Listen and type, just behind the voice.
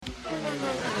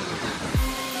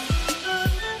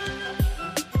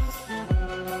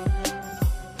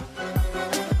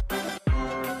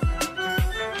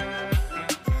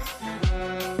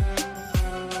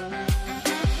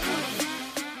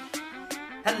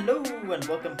Hello and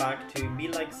welcome back to Me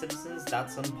Like Simpsons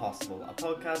That's Impossible, a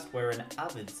podcast where an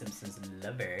avid Simpsons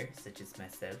lover, such as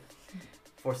myself,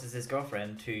 forces his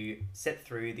girlfriend to sit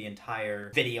through the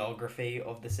entire videography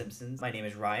of The Simpsons. My name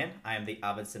is Ryan, I am the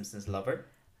avid Simpsons lover.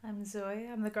 I'm Zoe,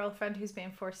 I'm the girlfriend who's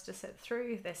being forced to sit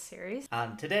through this series.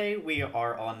 And today we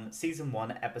are on Season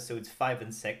 1, Episodes 5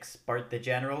 and 6, Bart the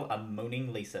General and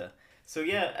Moaning Lisa. So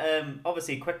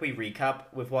obviously, quickly recap,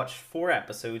 we've watched 4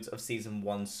 episodes of Season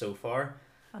 1 so far.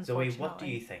 Zoe, what do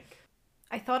you think?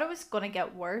 I thought it was going to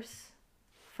get worse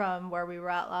from where we were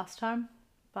at last time,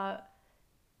 but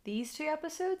these 2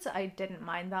 episodes I didn't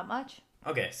mind that much.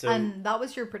 Okay, so... And that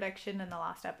was your prediction in the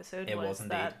last episode. It was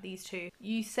indeed. That these 2...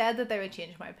 You said that they would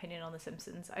change my opinion on The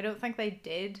Simpsons. I don't think they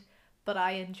did, but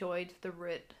I enjoyed the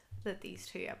route that these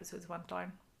 2 episodes went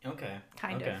down. Okay.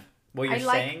 Kind of. Well, you're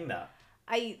saying that.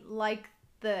 I like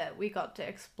that we got to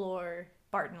explore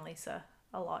Bart and Lisa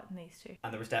a lot in these 2.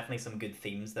 And there was definitely some good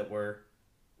themes that were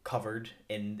covered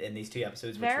in these 2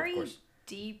 episodes. Very which of course...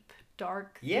 deep,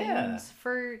 dark themes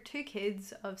for 2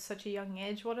 kids of such a young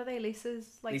age. What are they? Lisa's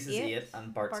 8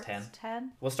 and Bart's 10.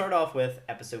 10. We'll start off with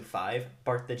episode 5,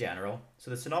 Bart the General.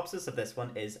 So the synopsis of this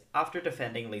one is, after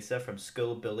defending Lisa from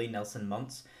school bully Nelson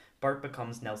Muntz, Bart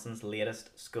becomes Nelson's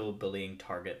latest school bullying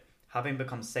target. Having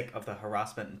become sick of the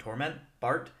harassment and torment,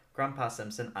 Bart, Grandpa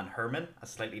Simpson and Herman, a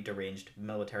slightly deranged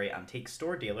military antique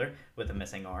store dealer with a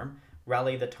missing arm,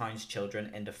 rally the town's children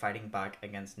into fighting back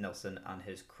against Nelson and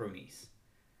his cronies.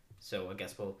 So I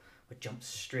guess we'll jump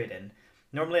straight in.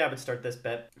 Normally I would start this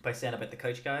bit by saying about the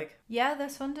couch gag. Yeah,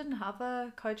 this one didn't have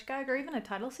a couch gag or even a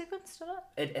title sequence, did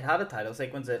it? It had a title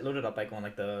sequence. It loaded up by going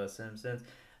like The Simpsons,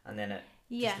 and then it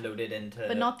just loaded into...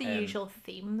 But not the usual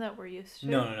theme that we're used to.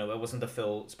 No. It wasn't the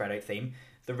full spread out theme.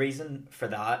 The reason for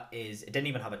that is it didn't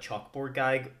even have a chalkboard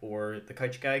gag or the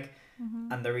couch gag.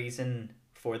 Mm-hmm. And the reason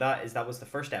for that is that was the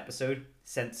first episode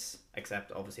since,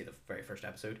 except obviously the very first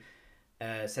episode,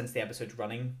 since the episode's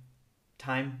running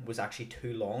time was actually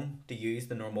too long to use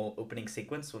the normal opening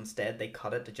sequence. So instead they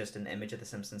cut it to just an image of the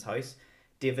Simpsons house.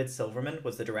 David Silverman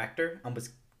was the director and was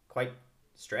quite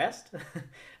stressed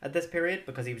at this period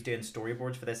because he was doing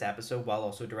storyboards for this episode while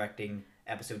also directing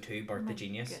episode 2, Bart the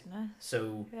Genius. Goodness.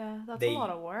 So yeah, that's a lot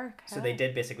of work. So they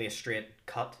did basically a straight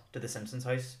cut to the Simpsons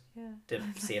house to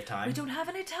save time. We don't have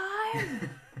any time.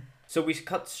 So we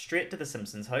cut straight to the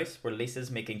Simpsons house where Lisa's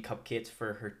making cupcakes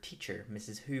for her teacher,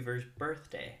 Mrs. Hoover's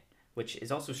birthday, which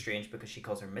is also strange because she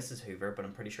calls her Mrs. Hoover, but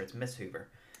I'm pretty sure it's Miss Hoover.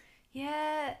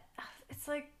 Yeah, it's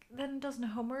like, then doesn't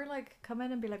Homer come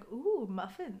in and be like, ooh,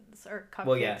 muffins or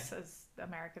cupcakes as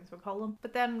Americans would call them?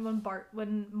 But then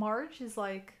when Marge is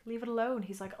like, leave it alone,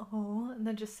 he's like, oh, and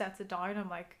then just sets it down. I'm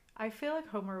like, I feel like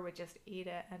Homer would just eat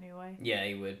it anyway. Yeah,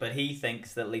 he would, but he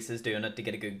thinks that Lisa's doing it to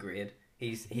get a good grade.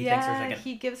 He thinks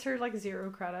he gives her 0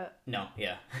 credit. No,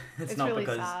 yeah. it's not really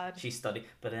because sad. She studied,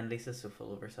 but then Lisa's so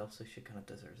full of herself, so she kind of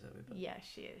deserves it a bit. Yeah,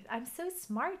 she is. I'm so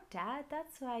smart, Dad.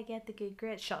 That's why I get the good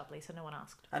grade. Shut up, Lisa. No one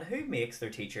asked. And who makes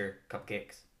their teacher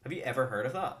cupcakes? Have you ever heard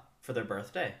of that for their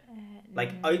birthday?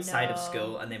 Outside of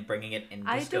school and then bringing it into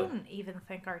school. I don't even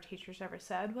think our teachers ever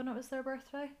said when it was their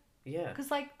birthday. Yeah.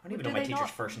 Because I don't even know my teacher's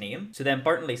first name. So then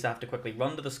Bart and Lisa have to quickly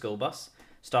run to the school bus,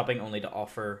 stopping only to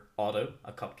offer Otto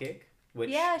a cupcake.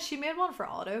 Yeah, she made one for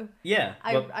Otto. Yeah,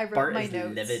 I wrote Bart my is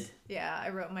notes. livid. Yeah, I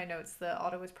wrote in my notes that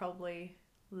Otto was probably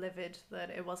livid that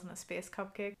it wasn't a space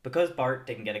cupcake. Because Bart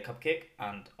didn't get a cupcake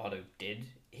and Otto did,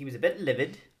 he was a bit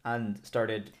livid and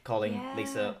started calling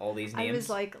Lisa all these names. I was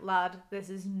like, lad, this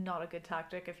is not a good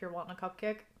tactic if you're wanting a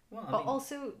cupcake. Well,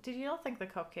 also, did you not think the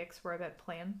cupcakes were a bit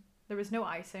plain? There was no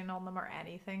icing on them or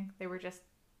anything. They were just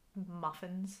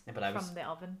muffins from the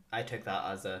oven. I took that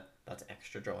as that's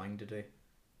extra drawing to do.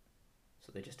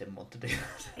 So they just didn't want to do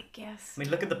that. I guess. I mean,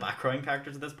 look at the background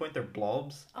characters at this point. They're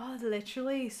blobs. Oh,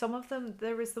 literally. Some of them,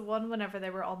 there was the one whenever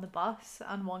they were on the bus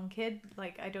and one kid,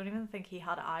 I don't even think he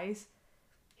had eyes.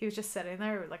 He was just sitting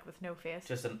there, with no face.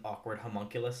 Just an awkward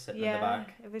homunculus sitting in the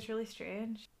back. Yeah, it was really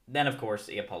strange. Then, of course,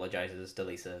 he apologises to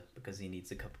Lisa because he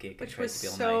needs a cupcake. Which was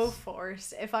so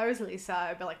forced. If I was Lisa,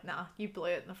 I'd be like, nah, you blew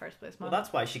it in the first place, man. Well,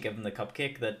 that's why she gave him the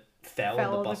cupcake that fell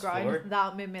on the bus floor.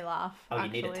 That made me laugh. Oh,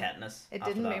 actually. You needed tetanus. It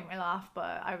didn't make me laugh,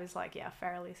 but I was like, yeah,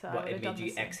 fair, Lisa. What, it made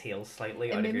you exhale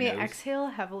slightly out of your nose? It made me exhale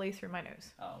heavily through my nose.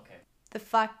 Oh, okay. The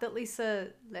fact that Lisa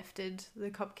lifted the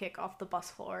cupcake off the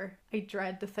bus floor, I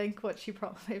dread to think what she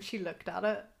probably, if she looked at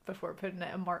it before putting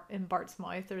it in Bart's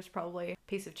mouth, there's probably a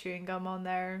piece of chewing gum on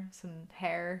there, some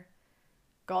hair,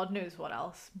 God knows what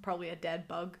else, probably a dead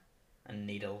bug. A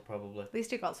needle, probably. At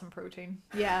least he got some protein.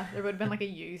 Yeah, there would have been a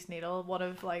used needle, one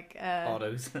of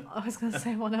Otto's. I was going to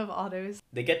say one of Otto's.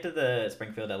 They get to the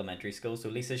Springfield Elementary School, so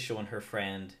Lisa's showing her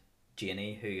friend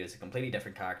Janie, who is a completely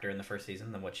different character in the first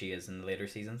season than what she is in the later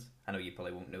seasons. I know you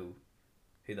probably won't know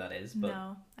who that is, but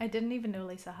no, I didn't even know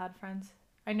Lisa had friends.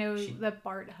 I know that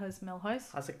Bart has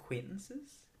Milhouse. Has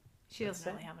acquaintances? She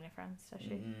doesn't really have any friends, does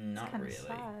she? Not really.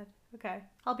 Sad. Okay,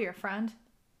 I'll be your friend.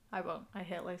 I won't. I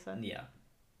hate Lisa. Yeah.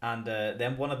 And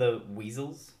then one of the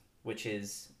Weasels, which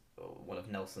is one of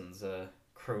Nelson's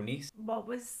cronies.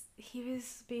 He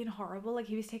was being horrible. Like,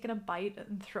 he was taking a bite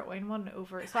and throwing one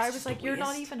over. So I was like, you're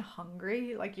not even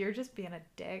hungry. Like, you're just being a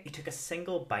dick. He took a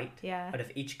single bite out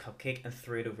of each cupcake and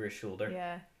threw it over his shoulder.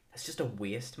 Yeah. That's just a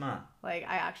waste, man. Like,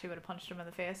 I actually would have punched him in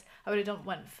the face. I would have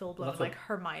went full blown like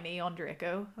Hermione on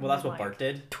Draco. Well, that's what Bart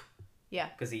did. Yeah,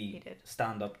 because he did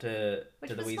stand up to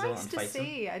the Weasel nice and fight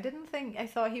him. I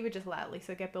thought he would just let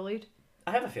Lisa get bullied.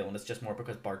 I have a feeling it's just more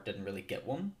because Bart didn't really get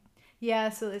one. Yeah,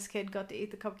 so this kid got to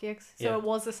eat the cupcakes. So it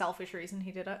was a selfish reason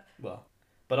he did it. Well,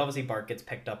 but obviously Bart gets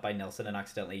picked up by Nelson and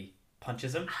accidentally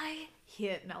punches him. I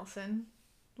hate Nelson.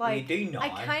 Like, you do not.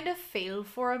 I kind of feel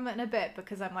for him in a bit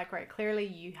because I'm like, right, clearly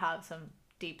you have some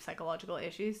deep psychological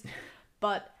issues.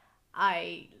 But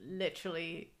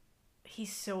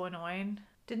he's so annoying.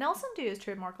 Did Nelson do his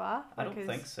trademark laugh? I don't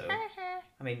think so.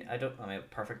 I mean, a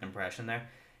perfect impression there.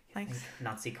 Thanks. I think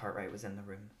Nancy Cartwright was in the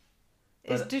room.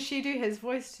 Does she do his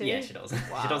voice too? Yeah, she does.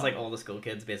 Wow. She does like all the school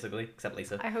kids basically, except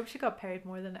Lisa. I hope she got paid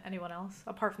more than anyone else,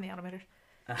 apart from the animators.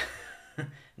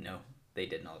 No, they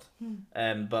did not.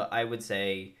 But I would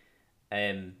say,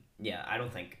 I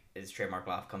don't think his trademark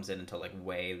laugh comes in until like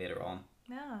way later on.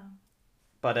 Yeah.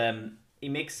 But he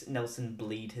makes Nelson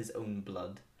bleed his own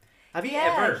blood. Have you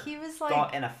ever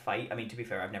got in a fight? I mean, to be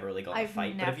fair, I've never really got in a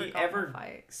fight. But have you ever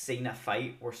seen a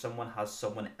fight where someone has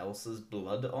someone else's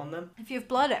blood on them? If you have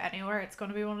blood anywhere, it's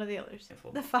going to be one of the others.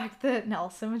 The fact that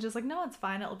Nelson was just like, no, it's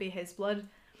fine. It'll be his blood.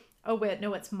 Oh, wait,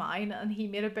 no, it's mine. And he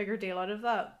made a bigger deal out of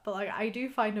that. But, like, I do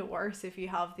find it worse if you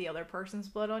have the other person's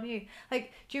blood on you.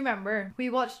 Like, do you remember? We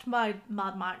watched Mad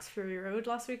Max Fury Road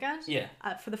last weekend. Yeah.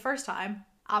 For the first time.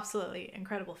 Absolutely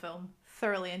incredible film.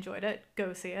 Thoroughly enjoyed it.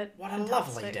 Go see it. What a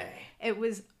lovely day. It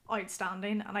was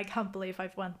outstanding, and I can't believe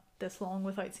I've went this long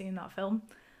without seeing that film.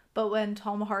 But when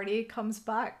Tom Hardy comes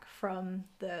back from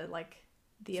the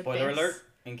Spoiler abyss, alert,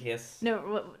 in case.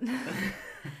 No,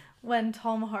 when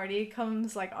Tom Hardy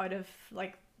comes like out of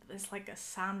like it's like a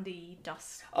sandy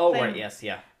dust. Oh thing, right, yes,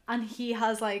 yeah. And he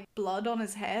has like blood on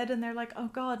his head, and they're like, "Oh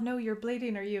God, no, you're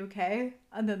bleeding. Are you okay?"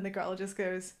 And then the girl just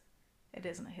goes, "It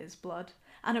isn't his blood."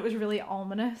 And it was really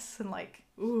ominous and like,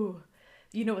 ooh,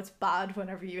 you know it's bad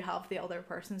whenever you have the other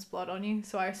person's blood on you.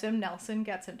 So I assume Nelson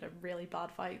gets into really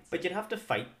bad fights. But you'd have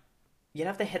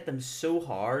to hit them so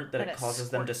hard that it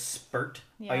causes them to spurt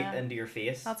out into your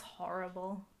face. That's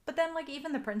horrible. But then like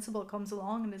even the principal comes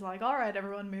along and is like, all right,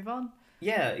 everyone move on.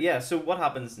 Yeah. So what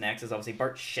happens next is obviously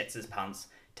Bart shits his pants,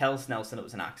 tells Nelson it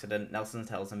was an accident. Nelson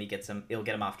tells him he'll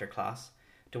get him after class.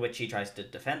 To which he tries to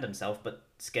defend himself, but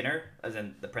Skinner, as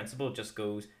in the principal, just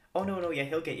goes, "Oh no, yeah,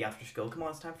 he'll get you after school. Come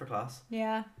on, it's time for class."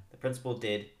 Yeah. The principal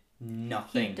did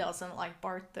nothing. He doesn't like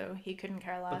Bart though. He couldn't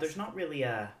care less. But there's not really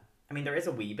there is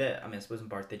a wee bit. I mean, I suppose in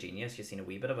Bart the Genius, you've seen a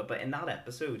wee bit of it, but in that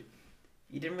episode,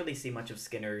 you didn't really see much of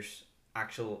Skinner's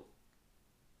actual,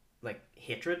 like,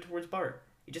 hatred towards Bart.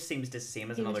 He just seems the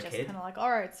same as another kid. He was just kind of like,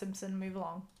 all right, Simpson, move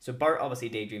along. So Bart obviously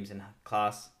daydreams in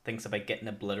class, thinks about getting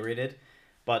obliterated.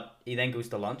 But he then goes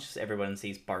to lunch, so everyone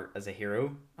sees Bart as a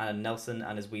hero, and Nelson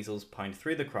and his weasels pound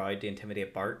through the crowd to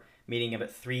intimidate Bart, meeting him at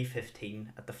 3:15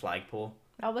 at the flagpole.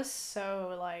 That was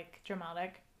so, like,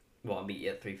 dramatic. Well, I'll meet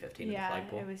you at 3:15 at the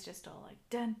flagpole. Yeah, it was just all like,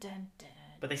 dun, dun, dun.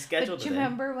 But they scheduled it. Do you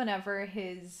remember whenever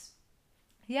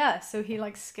so he,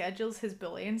 like, schedules his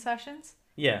bullying sessions?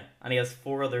 Yeah, and he has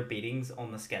 4 other beatings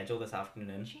on the schedule this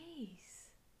afternoon. Jeez.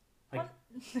 Like,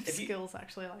 what skills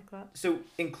actually like that? So,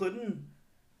 including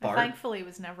Bart. Thankfully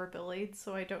was never bullied,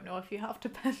 so I don't know if you have to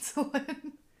pencil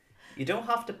in. You don't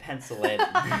have to pencil in.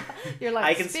 You're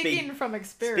like, speaking from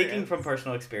experience. Speaking from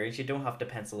personal experience, you don't have to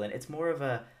pencil in. It's more of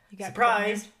a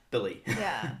surprise bully.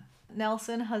 Yeah.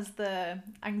 Nelson has the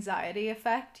anxiety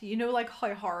effect. You know, like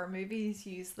how horror movies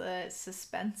use the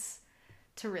suspense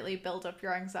to really build up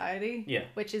your anxiety? Yeah.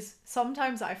 Which is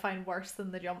sometimes I find worse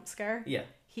than the jump scare. Yeah.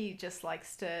 He just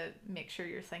likes to make sure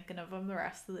you're thinking of him the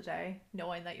rest of the day,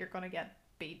 knowing that you're going to get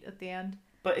beat at the end.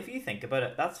 But if you think about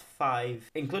it, that's 5,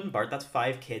 including Bart, that's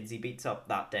 5 kids he beats up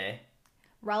that day.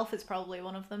 Ralph is probably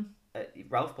one of them.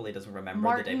 Ralph probably doesn't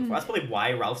remember the day before. That's probably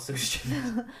why Ralph's so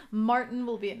stupid. Martin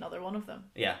will be another one of them.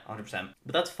 Yeah, 100%.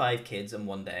 But that's 5 kids in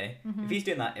one day. Mm-hmm. If he's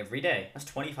doing that every day, that's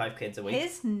 25 kids a week.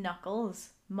 His knuckles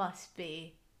must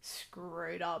be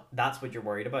screwed up. That's what you're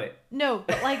worried about. No,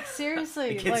 but like seriously,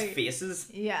 the kids' like, faces.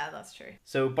 Yeah, that's true.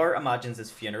 So Bart imagines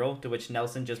his funeral, to which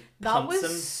Nelson just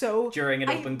pumps him during an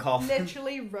open coffin. I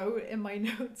literally wrote in my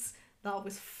notes that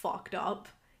was fucked up.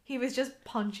 He was just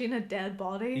punching a dead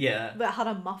body. Yeah. That had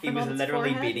a muffin on its He was literally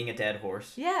forehead. beating a dead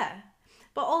horse. Yeah.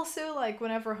 But also, like,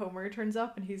 whenever Homer turns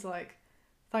up and he's like,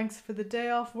 thanks for the day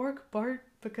off work, Bart,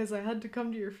 because I had to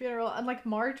come to your funeral. And, like,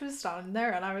 Marge was standing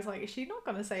there and I was like, is she not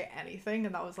going to say anything?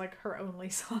 And that was, like, her only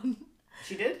son.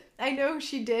 She did? I know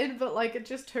she did, but, like, it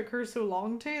just took her so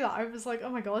long to that I was like, oh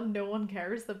my god, no one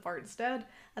cares that Bart's dead.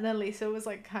 And then Lisa was,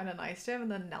 like, kind of nice to him.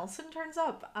 And then Nelson turns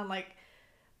up and, like...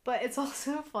 But it's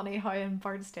also funny how in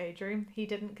Bart's daydream, he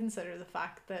didn't consider the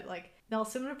fact that, like,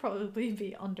 Nelson would probably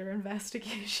be under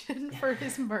investigation for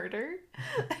his murder.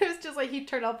 It was just like he'd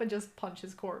turn up and just punch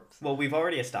his corpse. Well, we've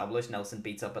already established Nelson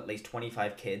beats up at least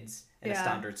 25 kids in a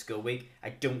standard school week. I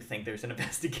don't think there's an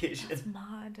investigation. That's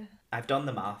mad. I've done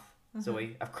the math,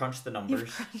 Zoe. I've crunched the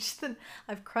numbers.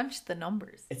 I've crunched the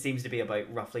numbers. It seems to be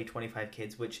about roughly 25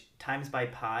 kids, which times by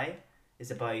pi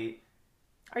is about...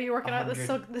 Are you working out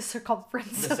the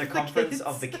circumference? The circumference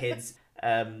of the kids.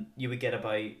 You would get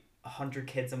about 100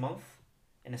 kids a month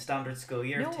in a standard school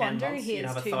year of 10 months. You'd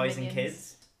have 1,000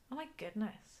 kids. Oh my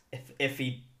goodness! If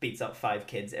he beats up 5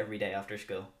 kids every day after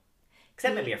school,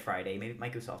 except maybe a Friday. Maybe it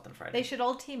might go soft on Friday. They should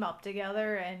all team up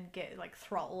together and get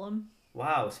throttle him.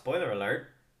 Wow! Spoiler alert.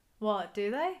 What do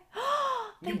they?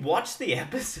 You watched the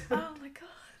episode. Oh my god!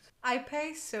 I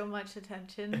pay so much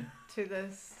attention to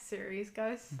this series,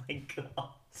 guys. Oh my god.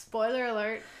 Spoiler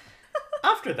alert.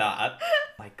 After that,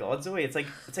 my god, Zoe, it's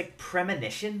like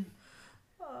premonition.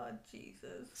 Oh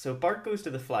Jesus. So Bart goes to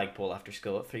the flagpole after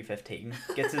school at 3:15.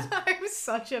 Gets his I'm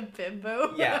such a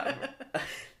bimbo. Yeah.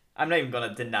 I'm not even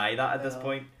gonna deny that at this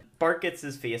point. Bart gets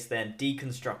his face then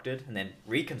deconstructed and then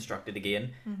reconstructed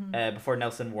again before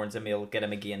Nelson warns him he'll get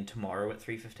him again tomorrow at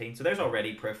 3:15. So there's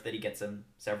already proof that he gets him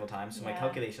several times, so my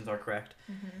calculations are correct.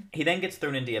 He then gets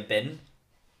thrown into a bin,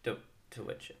 to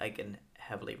which I can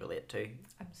heavily relate to.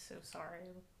 I'm so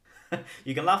sorry.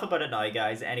 You can laugh about it now,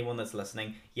 guys, anyone that's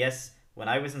listening. Yes, when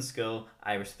I was in school,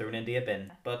 I was thrown into a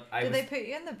bin. But Did they put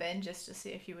you in the bin just to see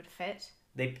if you would fit?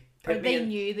 They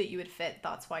knew that you would fit,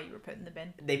 that's why you were put in the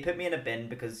bin? They put me in a bin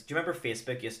because, do you remember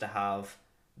Facebook used to have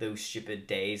those stupid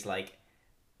days like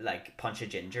Punch a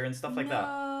Ginger and stuff like that?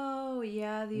 Oh,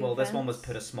 yeah. Well, this one was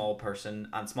put a small person,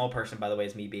 and small person, by the way,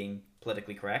 is me being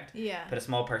politically correct. Yeah. Put a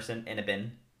small person in a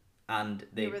bin, and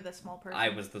you were the small person. I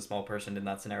was the small person in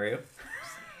that scenario.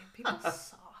 People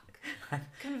suck.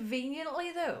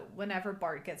 Conveniently, though, whenever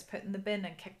Bart gets put in the bin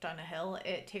and kicked down a hill,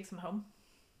 it takes him home.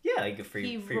 Yeah, like a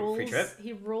free trip.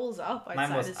 He rolls up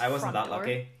outside his I wasn't that door.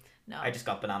 lucky. No. I just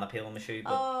got banana peel in my shoe.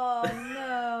 But...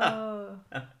 Oh,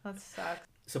 no. That sucks.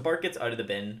 So Bart gets out of the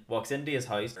bin, walks into his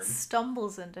house.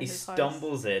 Stumbles into his house. He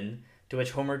stumbles in, to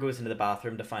which Homer goes into the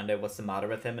bathroom to find out what's the matter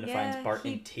with him and finds Bart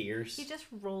in tears. He just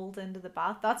rolled into the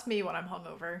bath. That's me when I'm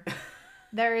hungover.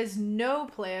 There is no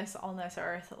place on this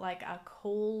earth like a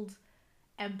cold,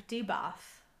 empty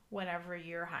bath whenever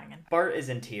you're hanging. Bart is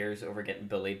in tears over getting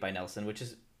bullied by Nelson, which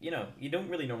is, you don't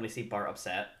really normally see Bart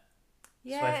upset.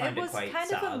 Yeah, so I find it was quite kind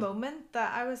sad. of a moment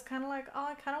that I was kind of like, oh,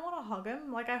 I kind of want to hug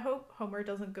him. Like, I hope Homer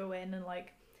doesn't go in and,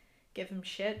 like, give him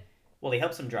shit. Well, he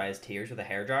helps him dry his tears with a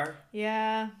hairdryer.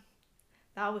 Yeah,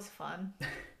 that was fun.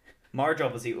 Marge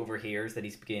obviously overhears that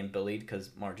he's being bullied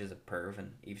because Marge is a perv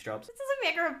and eavesdrops. It doesn't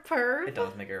make her a perv. It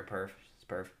does make her a perv. She's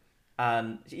a perv.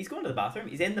 And he's going to the bathroom.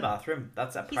 He's in the bathroom.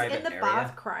 That's a private area. He's in the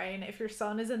bath crying. If your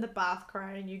son is in the bath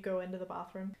crying, you go into the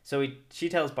bathroom. So she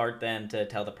tells Bart then to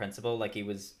tell the principal like he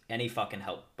was any fucking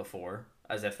help before,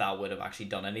 as if that would have actually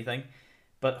done anything.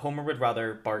 But Homer would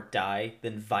rather Bart die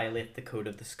than violate the code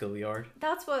of the schoolyard.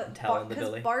 That's what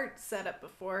because Bart said it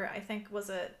before. I think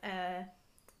was it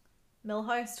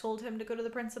Milhouse told him to go to the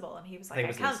principal, and he was like,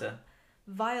 I can't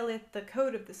violate the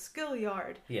code of the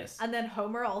schoolyard. Yes. And then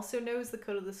Homer also knows the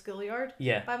code of the schoolyard.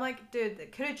 Yeah. But I'm like, dude,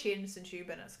 it could have changed since you've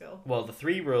been at school. Well, the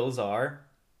 3 rules are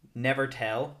never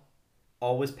tell,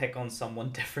 always pick on someone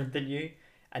different than you,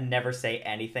 and never say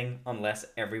anything unless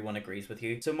everyone agrees with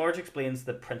you. So Marge explains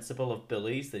the principle of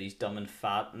bullies, that he's dumb and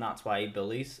fat, and that's why he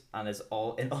bullies, and is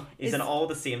in all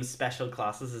the same special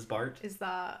classes as Bart. Is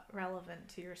that relevant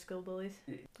to your school bullies?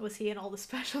 Was he in all the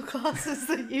special classes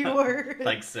that you were?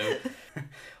 Like so.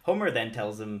 Homer then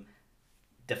tells him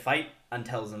to fight and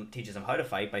teaches him how to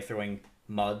fight by throwing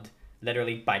mud,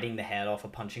 literally biting the head off a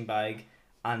punching bag,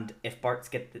 and if Bart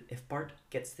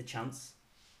gets the chance,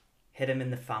 hit him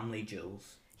in the family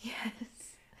jewels. Yes.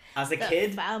 As a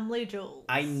kid, family jewels.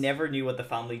 I never knew what the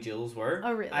family jewels were.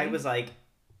 Oh, really? I was like,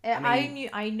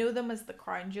 I know them as the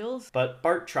crown jewels. But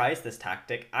Bart tries this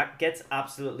tactic, gets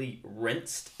absolutely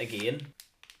rinsed again.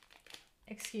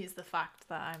 Excuse the fact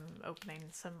that I'm opening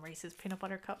some Reese's peanut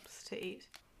butter cups to eat.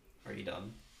 Are you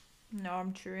done? No,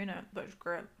 I'm chewing it, but it's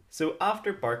great. So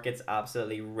after Bart gets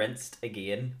absolutely rinsed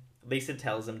again, Lisa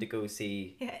tells him to go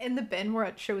see... Yeah, in the bin where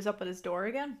it shows up at his door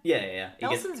again. Yeah.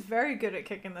 Nelson's very good at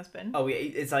kicking this bin. Oh, yeah,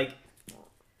 it's like...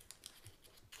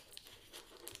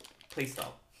 Please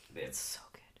stop. It's so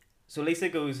good. So Lisa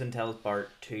goes and tells Bart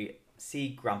to see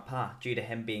Grandpa due to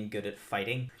him being good at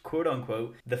fighting. Quote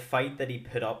unquote, the fight that he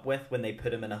put up with when they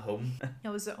put him in a home.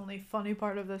 That was the only funny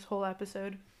part of this whole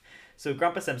episode. So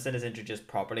Grandpa Simpson is introduced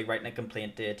properly, writing a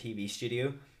complaint to a TV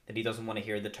studio that he doesn't want to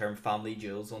hear the term family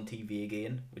jewels on TV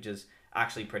again, which is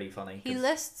actually pretty funny. He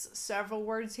lists several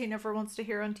words he never wants to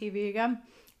hear on TV again.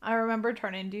 I remember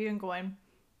turning to you and going,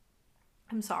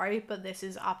 I'm sorry, but this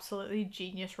is absolutely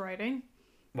genius writing.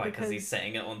 Why? Because he's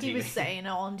saying it on TV. He was saying it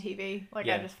on TV. Like,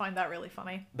 yeah. I just find that really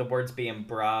funny. The words being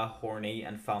bra, horny,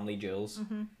 and family jewels.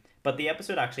 Mm-hmm. But the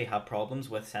episode actually had problems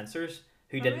with censors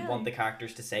who didn't want the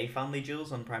characters to say family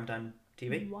jewels on primetime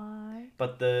TV. Why?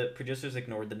 But the producers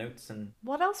ignored the notes and...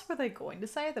 What else were they going to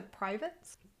say? The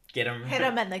privates? Get him. Hit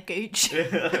him in the gooch.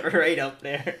 Right up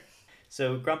there.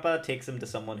 So Grandpa takes him to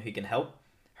someone who can help.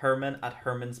 Herman at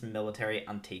Herman's Military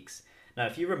Antiques. Now,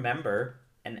 if you remember,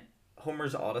 in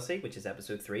Homer's Odyssey, which is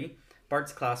episode 3,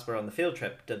 Bart's class were on the field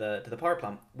trip to the power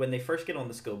plant. When they first get on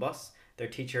the school bus, their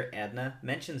teacher Edna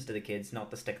mentions to the kids not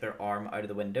to stick their arm out of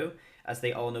the window, as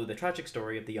they all know the tragic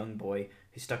story of the young boy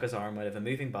who stuck his arm out of a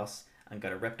moving bus and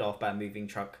got it ripped off by a moving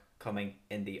truck coming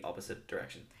in the opposite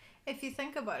direction. If you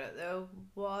think about it though,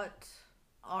 what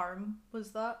arm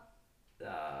was that?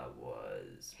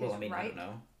 Was... His well, I mean, right? I don't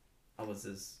know. I was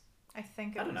his... I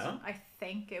think I don't know. I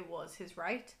think it was his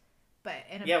right. But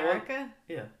in America,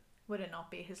 would it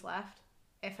not be his left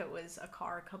if it was a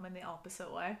car coming the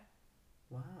opposite way?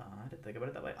 Wow, I didn't think about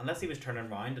it that way. Unless he was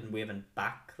turning around and waving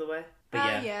back the way.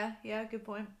 But yeah, good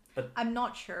point. But I'm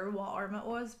not sure what arm it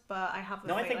was, but I have a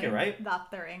feeling I think you're right. that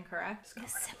they're incorrect. The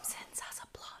Simpsons has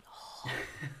a plot hole.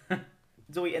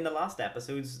 Zoe, in the last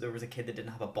episodes, there was a kid that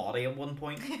didn't have a body at one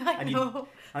point. I know.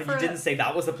 And you didn't say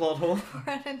that was a plot hole. For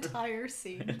an entire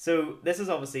scene. So this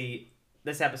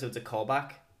episode's a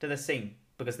callback to this scene.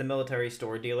 Because the military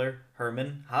store dealer,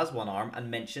 Herman, has one arm and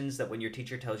mentions that when your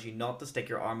teacher tells you not to stick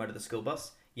your arm out of the school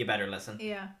bus, you better listen.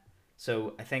 Yeah.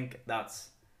 So I think that's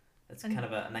kind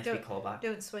of a nice wee callback.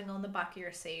 Don't swing on the back of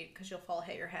your seat because you'll fall,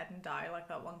 hit your head and die like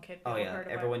that one kid. Oh yeah,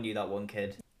 everyone knew that one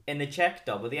kid. In the Czech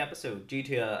dub of the episode, due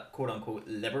to a quote-unquote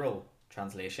liberal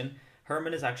translation,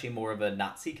 Herman is actually more of a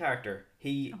Nazi character.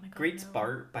 He greets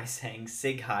Bart by saying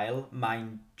Sig Heil,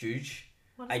 mein Juge.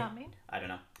 What does that mean? I don't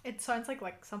know. It sounds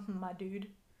like something my dude.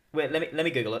 Wait, let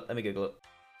me Google it.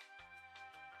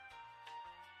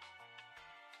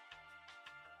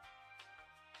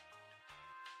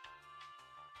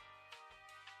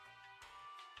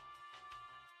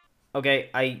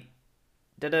 Okay, I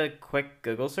did a quick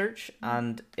Google search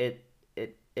and it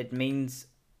means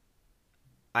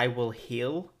I will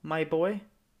heal my boy.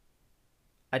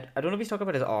 I don't know if he's talking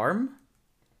about his arm.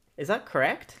 Is that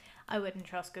correct? I wouldn't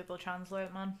trust Google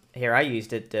Translate, man. Here, I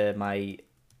used it my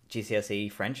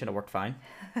GCSE French and it worked fine.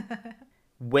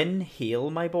 Win heal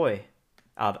my boy.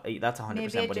 That's 100% what he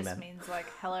meant. Maybe it just means like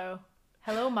hello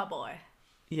my boy.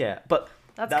 Yeah, but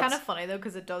that's kind of funny though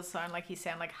because it does sound like he's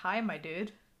saying like hi my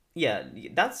dude. Yeah,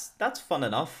 that's fun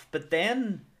enough. But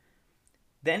then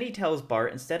he tells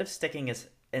Bart instead of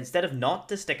not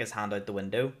to stick his hand out the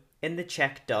window. In the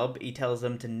Czech dub, he tells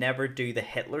him to never do the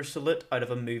Hitler salute out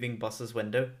of a moving bus's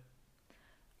window.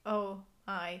 Oh,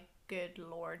 aye, good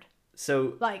lord.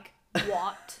 So... like,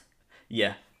 what?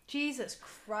 Yeah. Jesus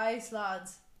Christ,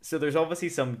 lads. So there's obviously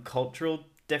some cultural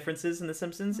differences in The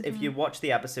Simpsons. Mm-hmm. If you watch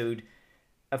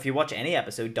any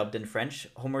episode dubbed in French,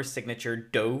 Homer's signature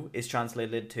do is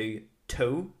translated to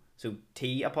toe, so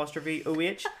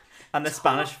T''OH, and the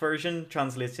Spanish version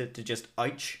translates it to just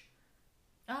ouch.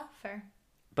 Ah, fair.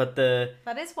 But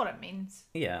that is what it means.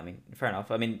 Yeah, I mean, fair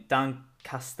enough. I mean, Dan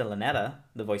Castellaneta,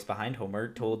 the voice behind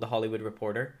Homer, told The Hollywood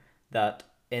Reporter that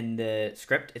in the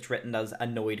script it's written as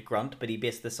annoyed grunt, but he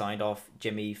based the sound off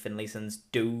Jimmy Finlayson's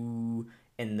do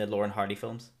in the Laurel and Hardy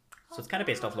films. So it's kind of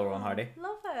based off Laurel and Hardy.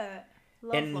 Love it.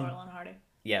 Love Laurel and Hardy.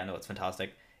 Yeah, no, it's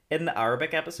fantastic. In the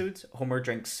Arabic episodes, Homer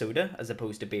drinks soda as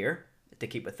opposed to beer to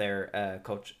keep with their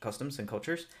customs and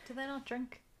cultures. Do they not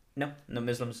drink? No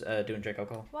Muslims don't drink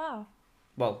alcohol. Wow.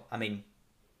 Well, I mean...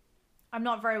 I'm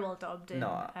not very well dubbed in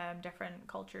different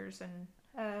cultures and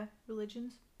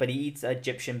religions. But he eats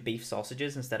Egyptian beef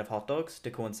sausages instead of hot dogs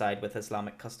to coincide with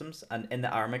Islamic customs. And in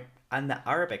the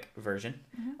Arabic version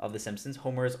of The Simpsons,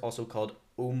 Homer is also called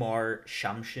Omar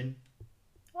Shamshin.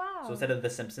 Wow. So instead of The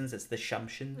Simpsons, it's the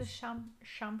Shamshins. The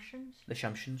Shamshins. The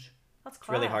Shamshins. That's class. It's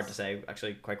really hard to say,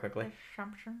 actually, quite quickly. The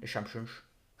Shamshins. The Shamshins.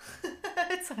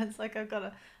 It sounds like I've got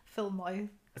a full mouth.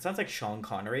 It sounds like Sean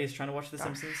Connery is trying to watch The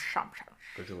Simpsons. Shamshins.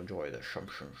 Did you enjoy The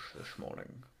Simpsons this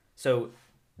morning? So,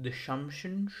 the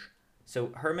Shamshins.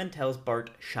 So, Herman tells Bart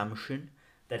Shamshin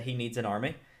that he needs an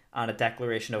army and a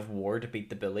declaration of war to beat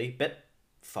the bully. Bit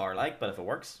far-like, but if it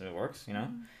works, it works, you know?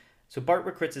 So, Bart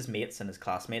recruits his mates and his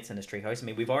classmates in his treehouse. I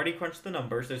mean, we've already crunched the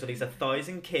numbers. There's at least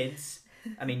 1,000 kids.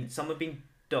 I mean, some have been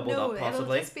doubled up,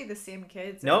 possibly. It'll just be the same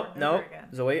kids. No, over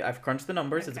Zoe, I've crunched the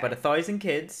numbers. Okay. It's about 1,000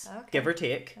 kids, give or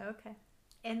take. Okay.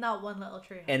 In that one little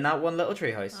treehouse. In that one little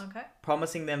treehouse. Okay.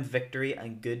 Promising them victory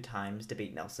and good times to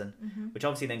beat Nelson. Which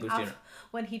obviously then goes to...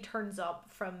 When he turns up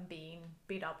from being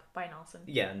beat up by Nelson.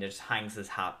 Yeah, and just hangs his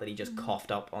hat that he just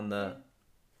coughed up on the...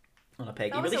 on a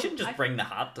peg. You really shouldn't just bring the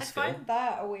hat to school. I find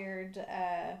that a weird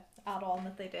add-on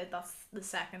that they did. That's the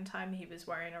second time he was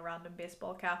wearing a random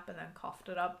baseball cap and then coughed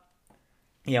it up.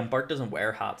 Yeah, and Bart doesn't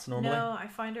wear hats normally. No, I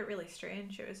find it really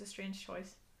strange. It was a strange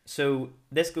choice. So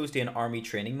this goes to an army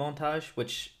training montage,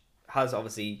 which has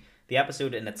obviously the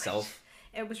episode in itself.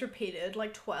 It was repeated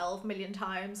like 12 million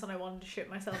times, and I wanted to shoot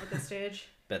myself at this stage.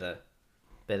 Bit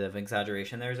of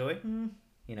exaggeration there, Zoe.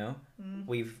 You know,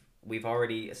 we've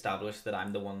already established that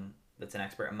I'm the one that's an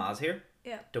expert in Maz here.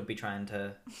 Yeah. Don't be trying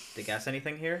to guess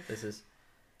anything here. This is.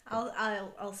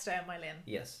 I'll stay in my lane.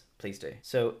 Yes, please do.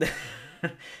 So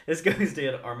this goes to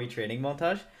an army training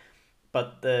montage,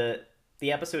 but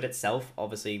the episode itself,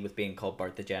 obviously with being called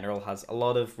Bart the General, has a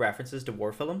lot of references to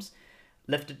war films,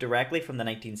 lifted directly from the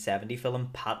 1970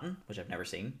 film Patton, which I've never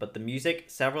seen, but the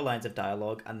music, several lines of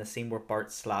dialogue, and the scene where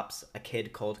Bart slaps a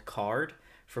kid called Card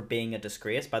for being a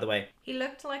disgrace. By the way, he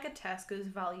looked like a Tesco's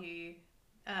value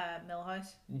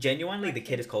Millhouse. Genuinely, the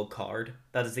kid is called Card.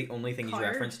 That is the only thing he's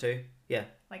referenced to. Yeah.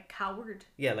 Like coward.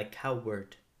 Yeah, like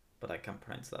coward, but I can't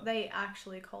pronounce that. They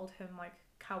actually called him like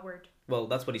coward. Well,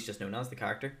 that's what he's just known as, the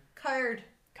character. Coward.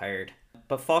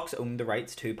 But Fox owned the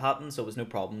rights to Patton, so it was no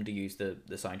problem to use the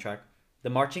soundtrack. The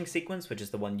marching sequence, which is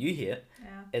the one you hate,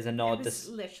 is a nod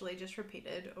to... literally just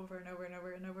repeated over and over and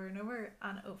over and over and over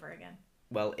and over again.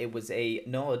 Well, it was a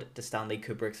nod to Stanley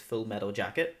Kubrick's Full Metal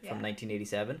Jacket from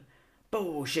 1987.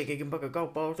 Bo, shaking and buck a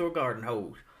golf ball through a garden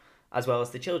hose. As well as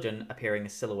the children appearing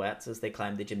as silhouettes as they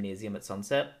climbed the gymnasium at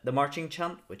sunset. The marching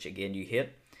chant, which again you hate,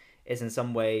 is in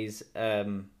some ways...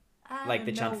 like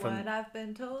the chant from... what I've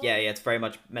been told. Yeah, it's very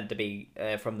much meant to be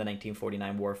from the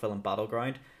 1949 war film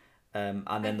Battleground.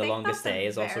 And then The Longest Day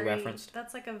is also referenced.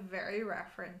 That's like a very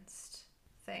referenced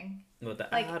thing.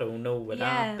 I don't know what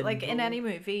I've been told. In any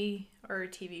movie or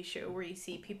TV show where you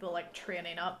see people like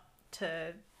training up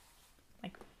to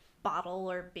like battle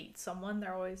or beat someone,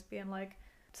 they're always being like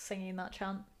singing that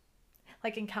chant.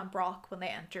 Like in Camp Rock when they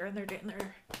enter and they're doing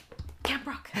their Camp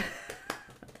Rock.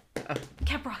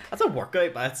 Camp Rock. That's a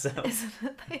workout by itself. Isn't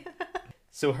it?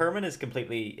 So Herman is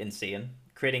completely insane,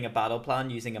 creating a battle plan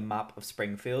using a map of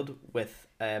Springfield with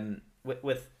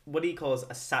what he calls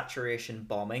a saturation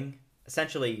bombing,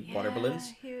 essentially water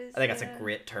balloons. I think that's a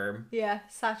great term. Yeah,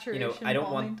 saturation. You know, I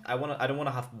don't want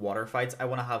to have water fights. I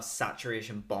want to have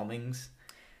saturation bombings.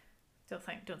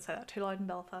 Don't say that too loud in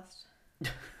Belfast.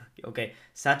 Okay,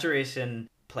 saturation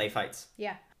play fights.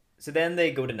 Yeah. So then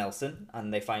they go to Nelson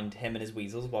and they find him and his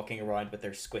weasels walking around with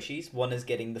their squishies. One is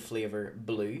getting the flavour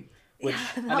blue, which,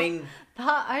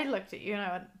 I looked at you and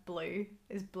I went, blue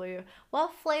is blue.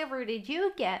 What flavour did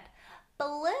you get?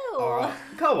 Blue.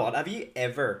 Come on, have you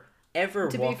ever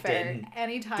walked in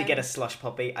anytime to get a slush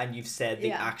puppy and you've said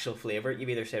the actual flavour? You've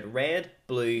either said red,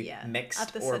 blue, mixed,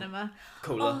 at the or cinema.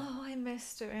 Cola. Oh, I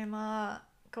missed doing that.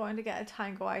 Going to get a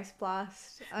Tango Ice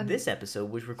Blast. And this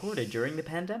episode was recorded during the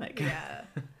pandemic. Yeah.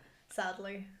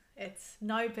 Sadly, it's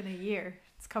now been a year.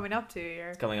 It's coming up to a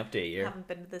year. I haven't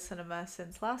been to the cinema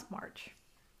since last March.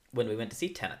 When we went to see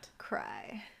Tenet.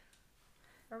 Cry.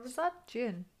 Or was that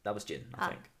June? That was June, I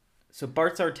think. So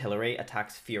Bart's artillery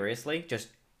attacks furiously, just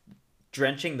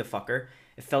drenching the fucker.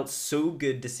 It felt so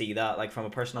good to see that, like from a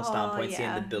personal standpoint,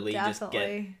 seeing the bully just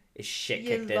get his shit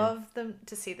kicked in. You love them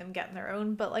to see them getting their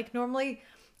own, but like normally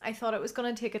I thought it was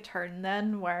going to take a turn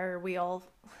then where we all...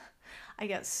 I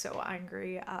get so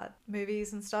angry at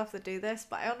movies and stuff that do this,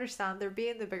 but I understand they're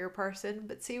being the bigger person.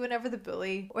 But see, whenever the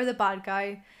bully or the bad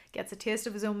guy gets a taste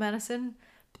of his own medicine,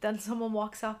 but then someone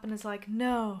walks up and is like,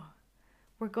 no,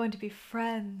 we're going to be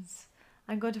friends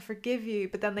I'm going to forgive you,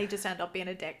 but then they just end up being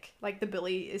a dick. Like, the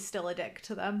bully is still a dick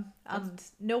to them, and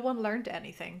no one learned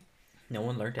anything. No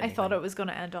one learned anything. I thought it was going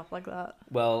to end up like that.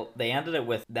 Well, they ended it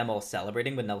with them all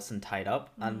celebrating with Nelson tied up,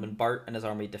 and when Bart and his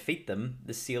army defeat them,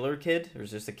 the sailor kid, or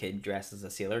just a kid dressed as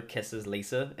a sailor, kisses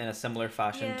Lisa in a similar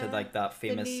fashion to like that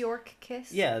famous... The New York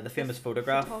kiss. Yeah, the famous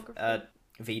photograph at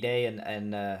V-Day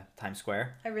in Times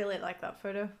Square. I really like that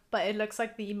photo, but it looks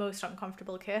like the most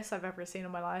uncomfortable kiss I've ever seen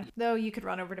in my life. Though you could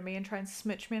run over to me and try and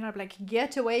smooch me and I'd be like,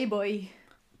 get away, boy.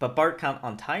 But Bart can't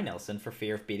untie Nelson for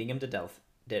fear of beating him to death.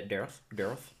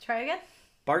 Try again?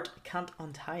 Bart can't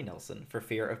untie Nelson for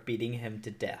fear of beating him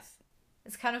to death.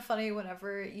 It's kind of funny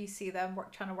whenever you see them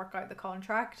trying to work out the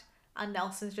contract and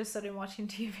Nelson's just sitting watching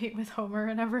TV with Homer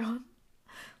and everyone.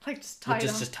 Like, just tied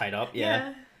up. Just tied up,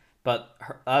 yeah. But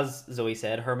as Zoe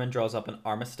said, Herman draws up an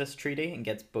armistice treaty and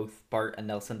gets both Bart and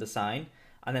Nelson to sign.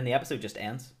 And then the episode just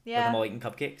ends with them all eating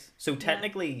cupcakes. So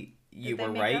technically you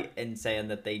were right in saying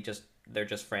that they're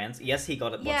just friends. Yes, he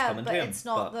got it what's coming to him. Yeah, but it's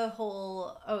not the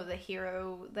whole, the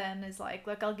hero then is like,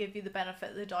 look, I'll give you the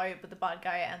benefit of the doubt, but the bad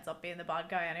guy ends up being the bad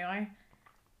guy anyway.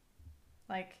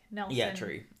 Like, Nelson. Yeah,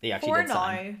 true. He actually did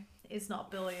sign. Is not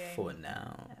bullying. For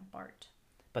now. Bart.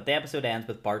 But the episode ends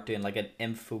with Bart doing like an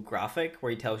infographic where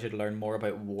he tells you to learn more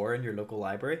about war in your local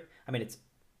library. I mean, it's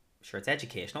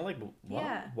educational. Like, what?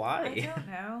 Yeah, Why? I don't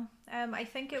know. I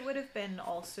think it would have been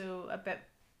also a bit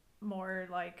more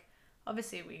like,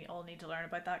 obviously we all need to learn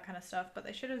about that kind of stuff, but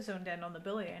they should have zoned in on the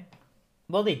bullying.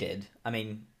 Well, they did. I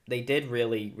mean, they did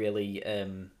really, really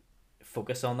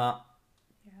focus on that.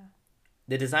 Yeah.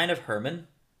 The design of Herman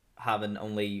having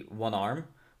only one arm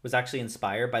was actually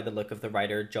inspired by the look of the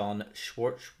writer John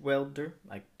Swartzwelder.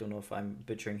 I don't know if I'm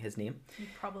butchering his name. You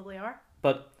probably are.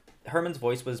 But Herman's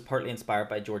voice was partly inspired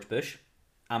by George Bush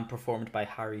and performed by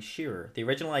Harry Shearer. The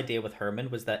original idea with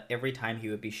Herman was that every time he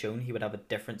would be shown, he would have a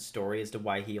different story as to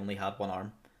why he only had one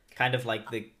arm. Kind of like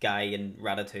the guy in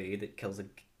Ratatouille that kills a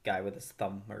guy with his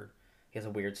thumb, or he has a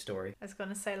weird story. I was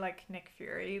going to say like Nick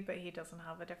Fury, but he doesn't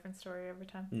have a different story every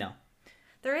time. No.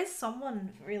 There is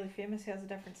someone really famous who has a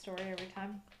different story every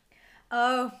time.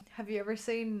 Oh, have you ever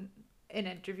seen in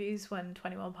interviews when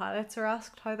 21 Pilots are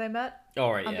asked how they met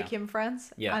and became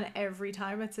friends? Yeah. And every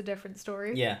time it's a different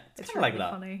story. Yeah, it's kind of really like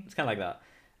that. Funny. It's kind of like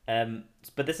that.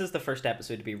 But this is the first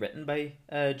episode to be written by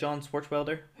John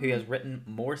Swartzwelder, who has written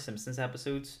more Simpsons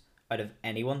episodes out of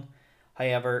anyone.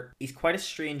 However, he's quite a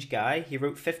strange guy. He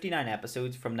wrote 59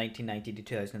 episodes from 1990 to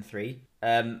 2003.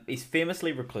 He's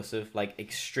famously reclusive, like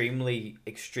extremely,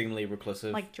 extremely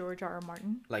reclusive. Like George R. R.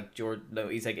 Martin? Like George, no,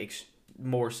 he's like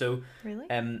more so. Really?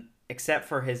 Except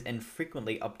for his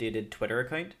infrequently updated Twitter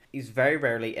account. He's very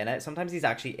rarely in it. Sometimes he's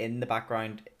actually in the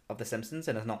background of The Simpsons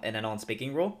and is not in a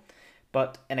non-speaking role.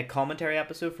 But in a commentary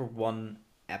episode for one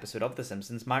episode of The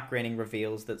Simpsons, Matt Groening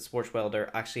reveals that Swartzwelder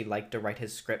actually liked to write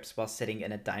his scripts while sitting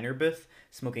in a diner booth,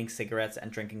 smoking cigarettes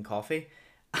and drinking coffee.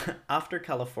 After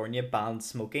California banned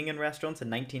smoking in restaurants in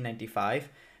 1995,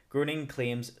 Groening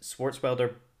claims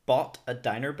Swartzwelder bought a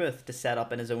diner booth to set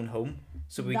up in his own home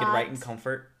so we could write in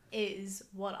comfort. Is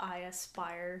what I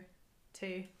aspire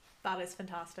to. That is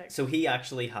fantastic. So he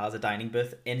actually has a dining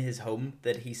booth in his home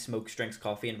that he smokes, drinks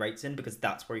coffee and writes in because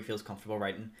that's where he feels comfortable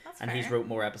writing. That's and fair. He's wrote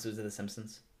more episodes of The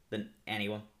Simpsons than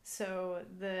anyone. So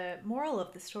the moral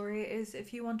of the story is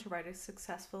if you want to write a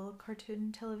successful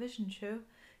cartoon television show,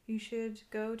 you should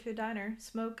go to a diner,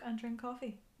 smoke and drink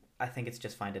coffee. I think it's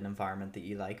just find an environment that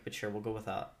you like, but sure, we'll go with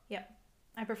that. Yeah,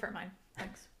 I prefer mine.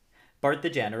 Thanks. Bart the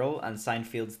General and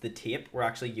Seinfeld's The Tape were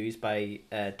actually used by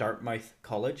Dartmouth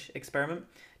College experiment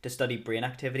to study brain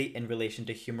activity in relation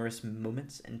to humorous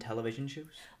moments in television shows.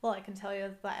 Well, I can tell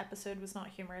you that episode was not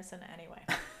humorous in any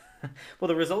way. Well,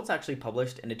 the results actually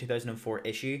published in a 2004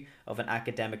 issue of an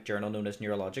academic journal known as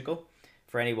Neurological.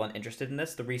 For anyone interested in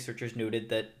this, the researchers noted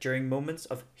that during moments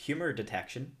of humor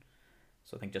detection,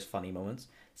 so I think just funny moments,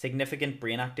 significant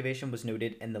brain activation was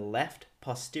noted in the left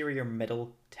posterior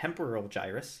middle temporal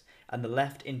gyrus and the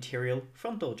left interior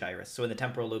frontal gyrus, so in the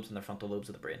temporal lobes and the frontal lobes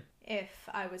of the brain. If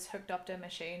I was hooked up to a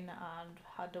machine and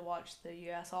had to watch the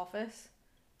US Office,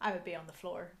 I would be on the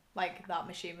floor. Like, that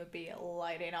machine would be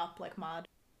lighting up like mad.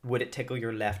 Would it tickle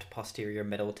your left posterior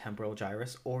middle temporal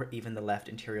gyrus or even the left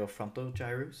interior frontal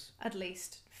gyrus? At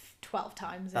least 12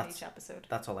 times in each episode.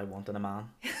 That's all I want in a man.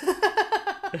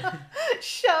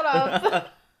 Shut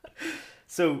up!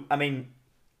 So, I mean,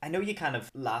 I know you kind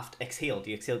of exhaled, but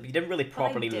you didn't really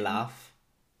properly laugh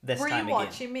this time again. Were you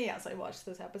watching me as I watched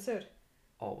this episode?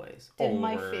 Always. Did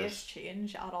my face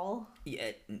change at all?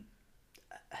 Yeah.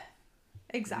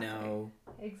 Exactly. No.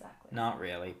 Exactly. Not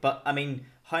really. But, I mean,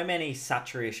 how many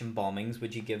saturation bombings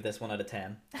would you give this 1 out of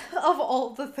 10? Of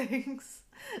all the things.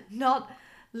 Not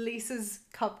Lisa's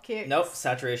cupcakes. Nope,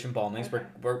 saturation bombings. Okay.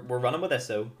 We're running with this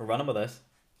though. We're running with this.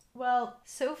 Well,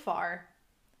 so far,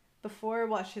 before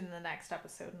watching the next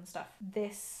episode and stuff,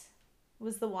 this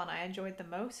was the one I enjoyed the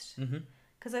most.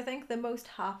 Because I think the most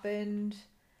happened.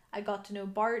 I got to know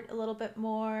Bart a little bit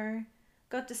more.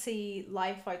 Got to see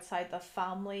life outside the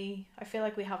family. I feel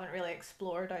like we haven't really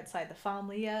explored outside the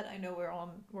family yet. I know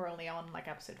we're only on like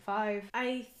episode 5.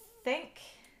 I think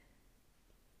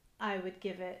I would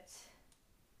give it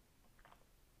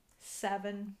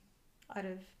 7 out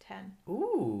of 10.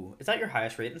 Ooh, is that your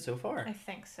highest rating so far? I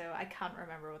think so. I can't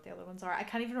remember what the other ones are. I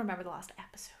can't even remember the last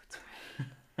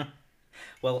episodes.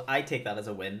 Well, I take that as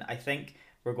a win. I think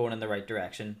we're going in the right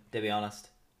direction, to be honest.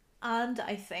 And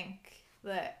I think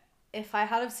that if I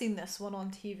had have seen this one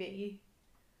on TV,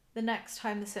 the next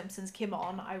time The Simpsons came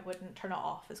on, I wouldn't turn it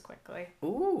off as quickly.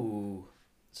 Ooh,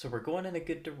 so we're going in a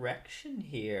good direction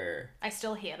here. I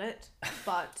still hate it,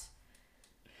 but...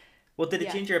 Well, did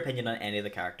it change your opinion on any of the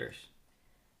characters?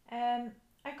 I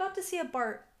got to see a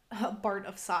Bart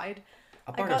of side.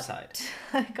 A Bart of side?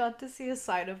 I got to see a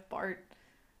side of Bart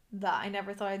that I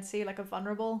never thought I'd see, like a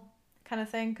vulnerable kind of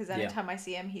thing, because anytime I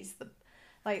see him, he's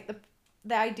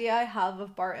the idea I have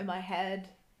of Bart in my head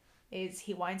is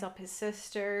he winds up his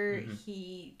sister.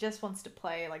 He just wants to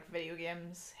play like video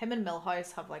games. Him and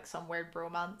Milhouse have like some weird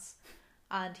bromance,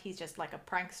 and he's just like a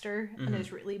prankster and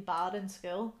is really bad in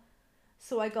school.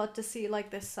 So I got to see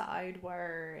like this side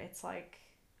where it's like,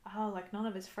 oh, like none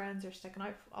of his friends are sticking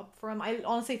up for him. I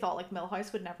honestly thought like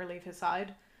Milhouse would never leave his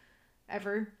side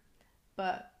ever,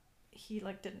 but he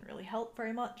like didn't really help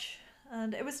very much.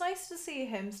 And it was nice to see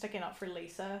him sticking up for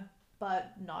Lisa,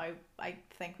 but now I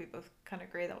think we both kind of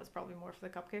agree that was probably more for the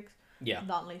cupcakes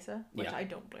than Lisa, which I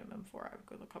don't blame him for. I would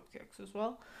go the cupcakes as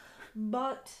well.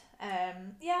 But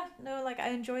like I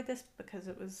enjoyed this because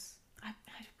it was, I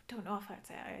don't know if I'd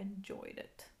say I enjoyed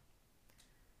it.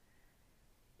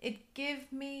 It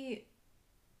gave me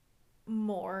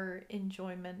more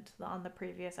enjoyment than the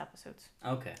previous episodes.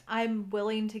 Okay. I'm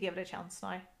willing to give it a chance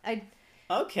now.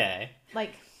 Okay.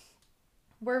 Like,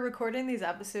 we're recording these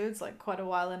episodes like quite a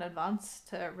while in advance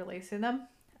to releasing them.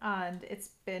 And it's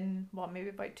been, maybe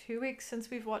about 2 weeks since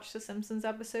we've watched the Simpsons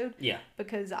episode. Yeah.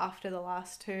 Because after the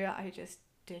last 2, I just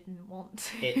didn't want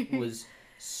to. It was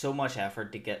so much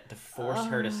effort to force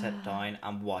her to sit down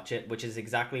and watch it, which is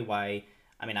exactly why,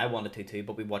 I mean, I wanted to too,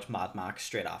 but we watched Mad Max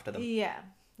straight after them. Yeah,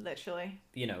 literally.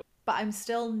 You know. But I'm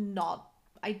still not,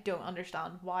 I don't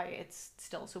understand why it's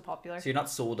still so popular. So you're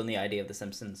not sold on the idea of The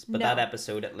Simpsons, but that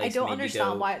episode at least I don't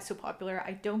understand why it's so popular.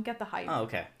 I don't get the hype. Oh,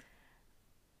 okay.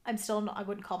 I'm still not, I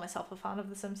wouldn't call myself a fan of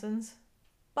The Simpsons,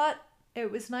 but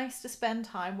it was nice to spend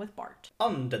time with Bart.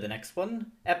 On to the next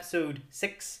one. Episode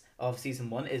 6 of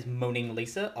season 1 is Moaning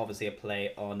Lisa, obviously a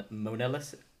play on Mona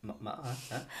Lisa. Let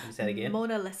me say it again.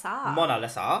 Mona Lisa. Mona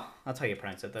Lisa. That's how you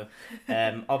pronounce it, though.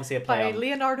 Obviously a play by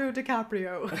Leonardo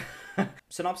DiCaprio.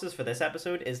 Synopsis for this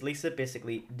episode is Lisa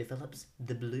basically develops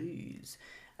the blues,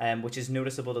 which is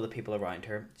noticeable to the people around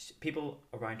her. People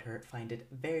around her find it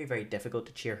very, very difficult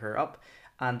to cheer her up,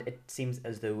 and it seems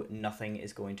as though nothing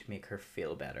is going to make her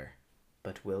feel better.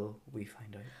 But will we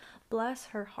find out? Bless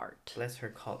her heart. Bless her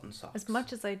cotton socks. As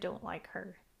much as I don't like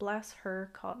her, bless her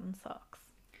cotton socks.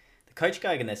 The couch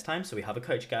gag in this time, so we have a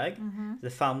couch gag. The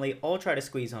family all try to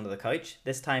squeeze onto the couch.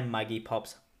 This time Maggie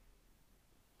pops...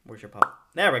 Where's your pop?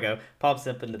 There we go. Pops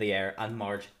up into the air and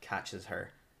Marge catches her.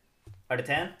 Out of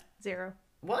 10? 0.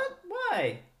 What?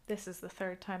 Why? This is the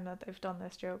 3rd time that they've done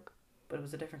this joke. But it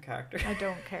was a different character. I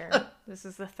don't care. This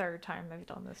is the 3rd time they've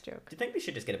done this joke. Do you think they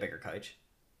should just get a bigger couch?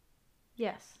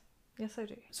 Yes. Yes, I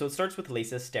do. So it starts with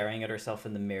Lisa staring at herself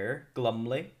in the mirror,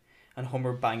 glumly, and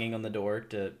Homer banging on the door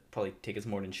to probably take his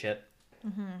morning shit.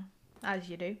 As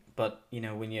you do. But, you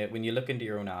know, when you look into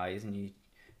your own eyes and you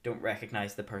don't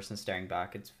recognise the person staring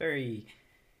back, it's very,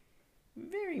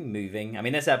 very moving. I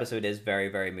mean, this episode is very,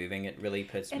 very moving. It really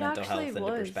puts mental health into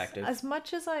perspective. As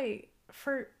much as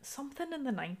for something in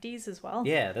the 90s as well.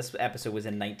 Yeah, this episode was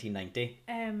in 1990.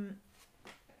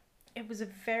 It was a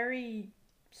very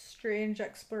strange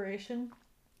exploration.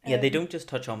 Yeah, they don't just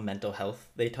touch on mental health.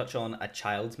 They touch on a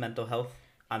child's mental health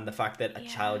and the fact that a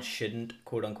child shouldn't,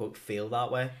 quote unquote, feel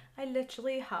that way. I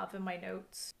literally have in my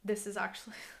notes, this is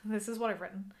what I've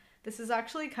written. This is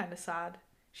actually kind of sad.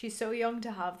 She's so young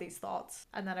to have these thoughts.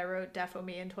 And then I wrote defo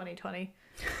me in 2020.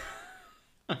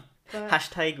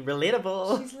 Hashtag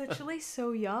relatable. She's literally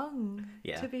so young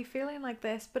to be feeling like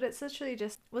this. But it's literally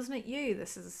just, wasn't it you?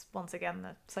 This is, once again,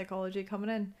 the psychology coming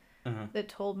in. That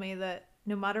told me that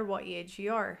no matter what age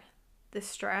you are, the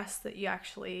stress that you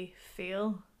actually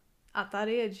feel at that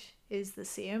age is the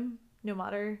same, no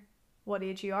matter what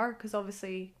age you are, because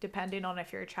obviously depending on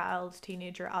if you're a child,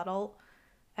 teenager, adult,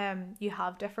 you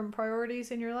have different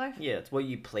priorities in your life. Yeah, it's what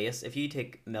you place. If you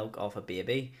take milk off a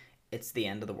baby, it's the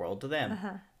end of the world to them.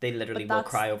 They literally will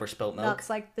cry over spilt milk. That's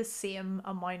like the same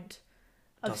amount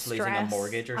of Just stress losing a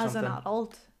mortgage or as something. an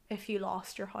adult if you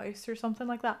lost your house or something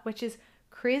like that, which is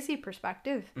crazy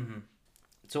perspective.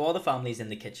 So all the family's in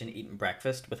the kitchen eating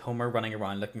breakfast, with Homer running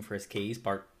around looking for his keys,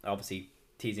 Bart obviously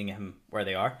teasing him where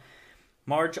they are.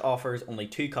 Marge offers only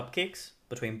 2 cupcakes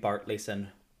between Bart, Lisa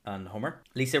and Homer.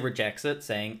 Lisa rejects it,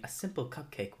 saying, "A simple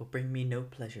cupcake will bring me no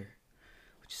pleasure,"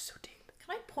 which is so deep.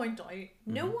 Can I point out,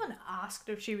 no one asked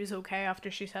if she was okay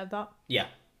after she said that? Yeah,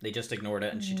 they just ignored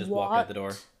it and she just walked out the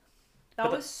door.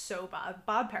 That was so bad.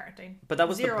 Bad parenting. But that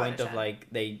was the 0 point out of like,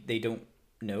 they don't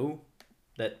know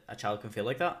that a child can feel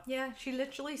like that. Yeah, she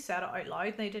literally said it out loud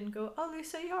and they didn't go, "Oh,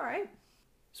 Lisa, you alright?"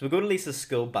 So we go to Lisa's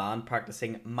school band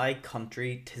practicing My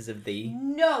Country 'Tis of Thee.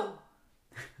 No.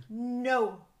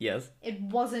 No. Yes. It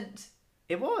wasn't.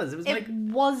 It was. It was It like...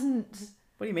 wasn't.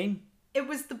 What do you mean? It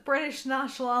was the British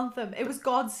national anthem. It was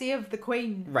God Save the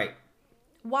Queen. Right.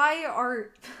 Why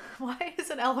is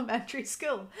an elementary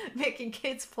school making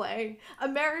kids play,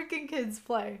 American kids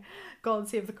play God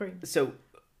Save the Queen? So,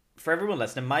 for everyone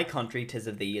listening, My Country 'Tis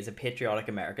of Thee is a patriotic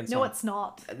American song. No, it's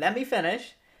not. Let me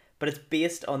finish. But it's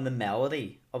based on the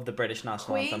melody of the British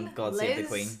national anthem, God Save the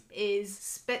Queen. Is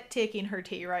spit taking her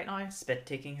tea right now. Spit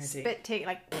taking her tea? Spit take,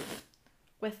 like,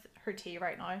 with her tea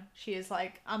right now. She is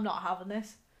like, "I'm not having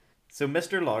this." So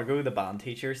Mr. Largo, the band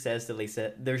teacher, says to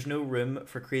Lisa, "There's no room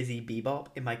for crazy bebop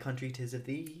in My Country 'Tis of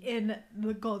Thee." In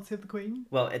the God Save the Queen.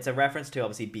 Well, it's a reference to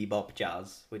obviously bebop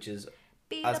jazz, which is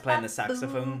us playing the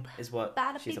saxophone is what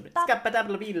she's up to.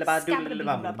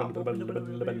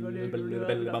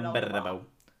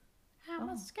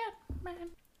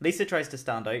 Lisa tries to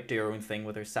stand out, do her own thing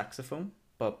with her saxophone,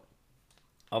 but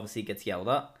obviously gets yelled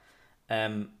at.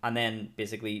 And then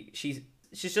basically she's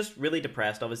just really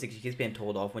depressed. Obviously, she keeps being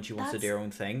told off when she wants to do her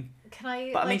own thing.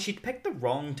 But I mean, she picked the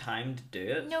wrong time to do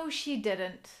it. No, she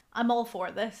didn't. I'm all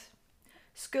for this.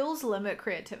 Schools limit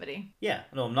creativity. Yeah,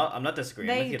 no, I'm not disagreeing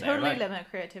with you there. They totally limit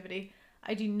creativity.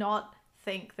 I do not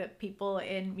think that people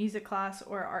in music class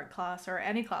or art class or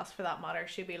any class for that matter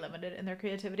should be limited in their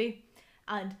creativity.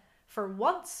 And for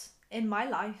once in my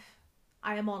life,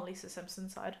 I am on Lisa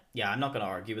Simpson's side. Yeah, I'm not going to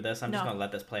argue with this. I'm just going to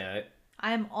let this play out.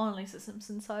 I am on Lisa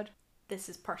Simpson's side. This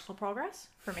is personal progress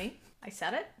for me. I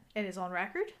said it. It is on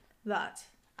record that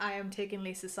I am taking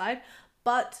Lisa's side.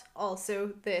 But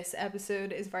also, this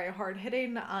episode is very hard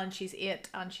hitting, and she's 8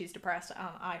 and she's depressed, and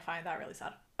I find that really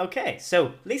sad. Okay,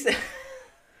 so Lisa's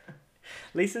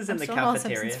in the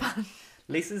cafeteria.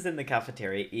 Lisa's in the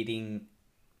cafeteria eating.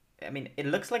 I mean, it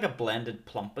looks like a blended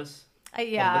plumpus.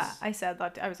 Plumbus. I said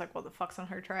that. I was like, "What the fuck's on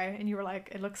her tray?" And you were like,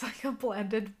 "It looks like a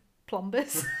blended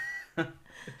plumbus."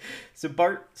 So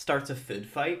Bart starts a food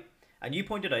fight, and you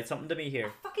pointed out something to me here.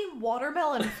 A fucking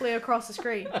watermelon flew across the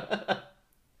screen.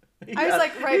 I was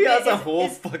like, right, he has a whole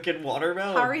fucking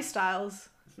watermelon. Harry Styles.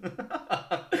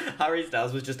 Harry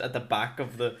Styles was just at the back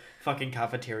of the fucking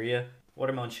cafeteria.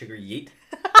 Watermelon sugar yeet.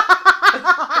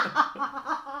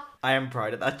 I am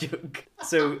proud of that joke.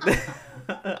 So,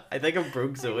 I think I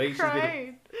broke Zoe.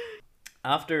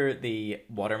 After the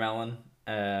watermelon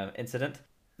incident.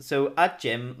 So, at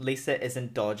gym, Lisa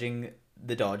isn't dodging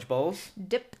the dodgeballs.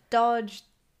 Dip, dodge,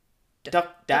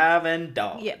 duck, dive, and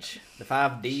dodge. Yep. The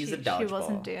 5 Ds of dodgeball. She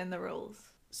wasn't doing the rules.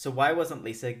 So why wasn't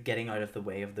Lisa getting out of the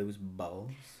way of those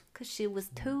balls? Because she was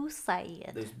too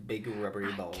sad. Those big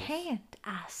rubbery balls. I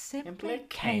simply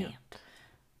can't.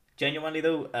 Genuinely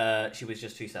though, she was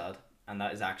just too sad. And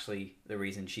that is actually the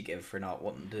reason she gave for not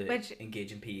wanting to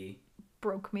engage in PE.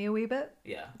 Broke me a wee bit.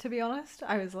 Yeah. To be honest.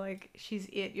 I was like, she's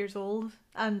 8 years old.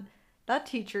 And that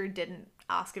teacher didn't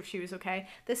ask if she was okay.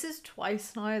 This is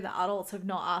twice now that adults have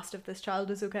not asked if this child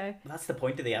is okay. That's the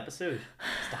point of the episode.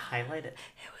 Is to highlight it.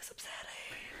 It was upsetting.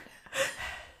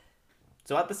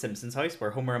 So at the Simpsons house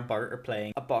where Homer and Bart are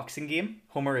playing a boxing game,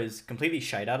 Homer is completely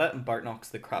shite at it and Bart knocks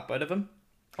the crap out of him.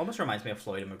 Almost reminds me of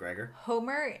Floyd and McGregor.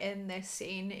 Homer in this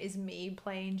scene is me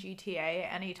playing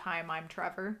GTA anytime I'm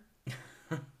Trevor.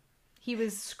 He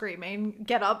was screaming,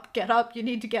 get up, you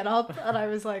need to get up. And I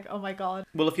was like, oh my god.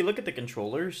 Well, if you look at the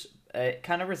controllers, it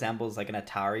kind of resembles like an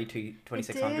Atari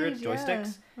 2600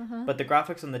 joysticks. Yeah. But the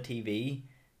graphics on the TV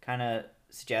kind of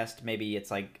suggest maybe it's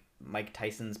like Mike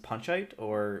Tyson's Punch-Out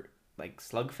or like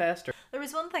Slugfest. There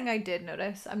was one thing I did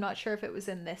notice. I'm not sure if it was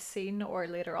in this scene or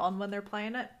later on when they're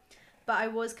playing it. But I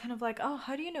was kind of like, oh,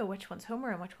 how do you know which one's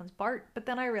Homer and which one's Bart? But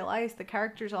then I realised the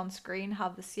characters on screen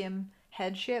have the same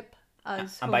head shape as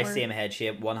and Homer. By same head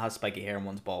shape, one has spiky hair and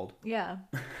one's bald. Yeah.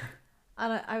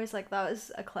 And I was like, that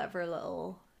was a clever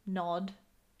little nod,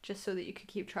 just so that you could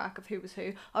keep track of who was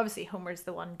who. Obviously, Homer's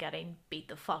the one getting beat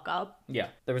the fuck up. Yeah.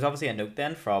 There was obviously a note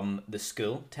then from the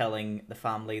school telling the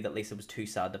family that Lisa was too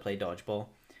sad to play dodgeball.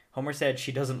 Homer said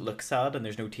she doesn't look sad and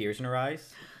there's no tears in her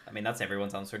eyes. I mean, that's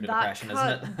everyone's answer to depression,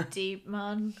 isn't it? Deep,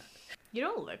 man. You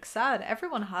don't look sad.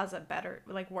 Everyone has it better,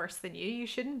 like worse than you. You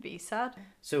shouldn't be sad.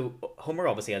 So Homer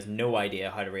obviously has no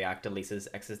idea how to react to Lisa's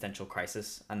existential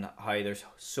crisis and how there's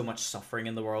so much suffering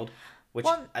in the world, which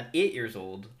at 8 years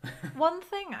old... One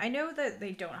thing, I know that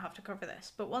they don't have to cover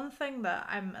this, but one thing that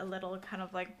I'm a little kind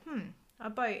of like,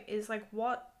 about is like,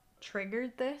 what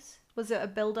triggered this? Was it a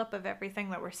build-up of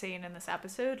everything that we're seeing in this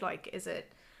episode? Like,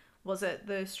 was it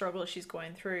the struggle she's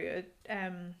going through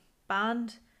at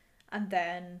band, and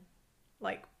then...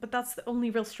 Like, but that's the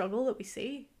only real struggle that we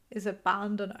see, is at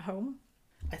band and at home.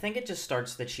 I think it just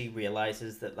starts that she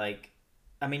realizes that, like,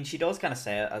 I mean, she does kind of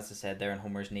say it, as I said there in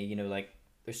Homer's knee, you know, like,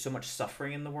 there's so much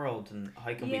suffering in the world, and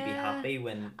how can we be happy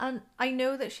when... And I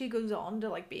know that she goes on to,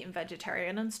 like, being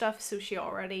vegetarian and stuff, so she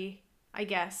already, I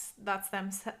guess, that's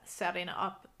them setting it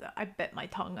up. I bit my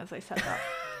tongue as I said that.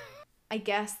 I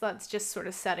guess that's just sort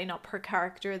of setting up her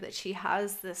character, that she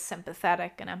has this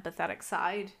sympathetic and empathetic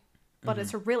side. But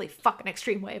it's a really fucking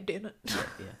extreme way of doing it.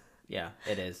 Yeah,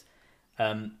 it is.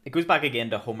 It goes back again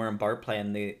to Homer and Bart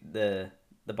playing the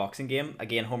boxing game.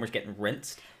 Again, Homer's getting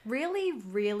rinsed. Really,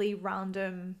 really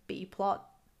random B-plot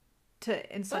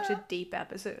in such a deep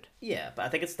episode. Yeah, but I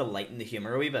think it's to lighten the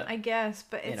humour a wee bit. I guess,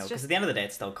 but it's just... because at the end of the day,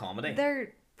 it's still comedy.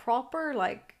 They're proper,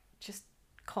 like, just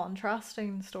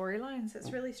contrasting storylines. It's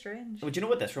really strange. Well, do you know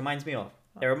what this reminds me of?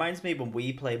 It reminds me when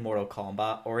we play Mortal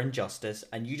Kombat or Injustice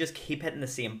and you just keep hitting the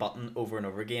same button over and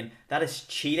over again. That is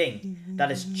cheating.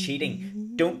 That is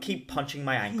cheating. Don't keep punching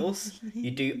my ankles.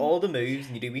 You do all the moves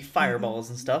and you do wee fireballs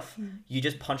and stuff. You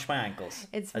just punch my ankles.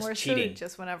 It's That's more cheating. so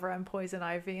just whenever I'm Poison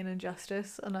Ivy in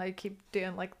Injustice and I keep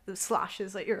doing like the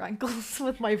slashes at your ankles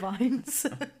with my vines.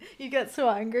 You get so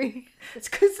angry. It's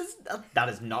because it's not... That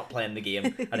is not playing the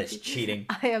game. That is cheating.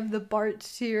 I am the Bart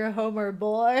to your Homer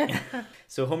boy.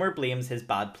 So Homer blames his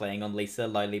bad playing on Lisa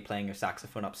loudly playing her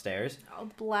saxophone upstairs. Oh,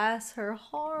 bless her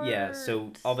heart. Yeah,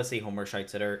 so obviously Homer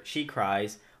shouts at her. She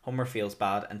cries. Homer feels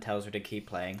bad and tells her to keep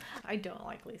playing. I don't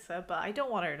like Lisa, but I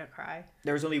don't want her to cry.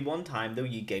 There was only one time though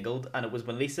you giggled, and it was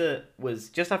when Lisa was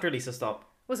just after Lisa stopped.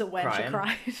 Was it when crying. she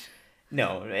cried?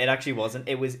 No, it actually wasn't.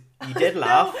 It was you did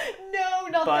laugh. No,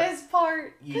 not this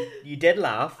part. You did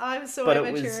laugh. I'm so but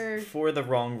immature. It was for the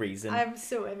wrong reason. I'm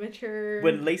so immature.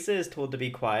 When Lisa is told to be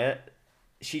quiet,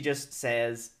 she just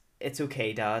says, "It's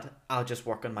okay, Dad. I'll just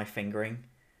work on my fingering."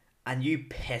 And you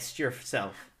pissed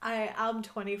yourself. I am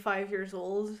 25 years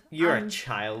old. You're a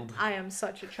child. I am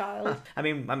such a child. I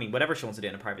mean, whatever she wants to do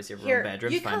in the privacy of her own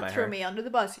bedroom is fine by her. You can't throw me under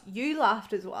the bus. You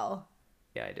laughed as well.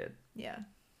 Yeah, I did. Yeah.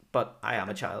 But I am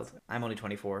a child. I'm only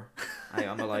 24. I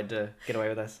am allowed to get away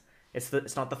with this.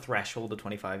 It's not the threshold of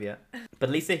 25 yet. But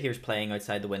Lisa hears playing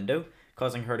outside the window,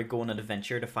 causing her to go on an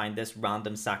adventure to find this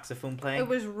random saxophone playing. It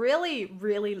was really,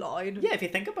 really loud. Yeah, if you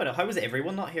think about it, how was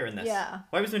everyone not hearing this? Yeah.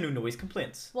 Why was there no noise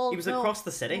complaints? Well, he was across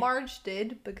the city. Marge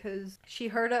did, because she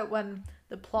heard it when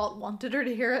the plot wanted her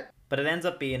to hear it. But it ends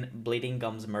up being Bleeding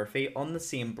Gums Murphy on the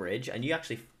same bridge, and you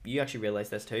actually realise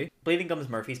this too. Bleeding Gums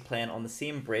Murphy's playing on the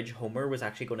same bridge Homer was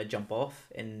actually going to jump off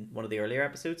in one of the earlier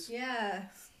episodes. Yeah.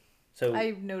 So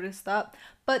I noticed that.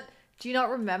 But do you not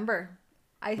remember?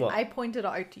 I pointed it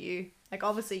out to you. Like,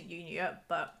 obviously you knew it,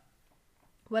 but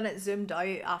when it zoomed out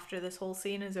after this whole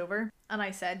scene is over, and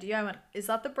I said to you, I went, "Is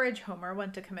that the bridge Homer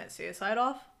went to commit suicide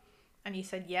off?" And you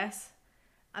said yes.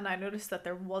 And I noticed that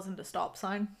there wasn't a stop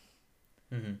sign.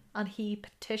 Mm-hmm. And he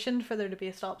petitioned for there to be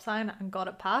a stop sign and got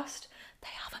it passed. They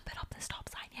haven't put up the stop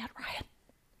sign yet, Ryan.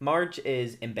 Marge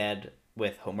is in bed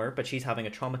with Homer, but she's having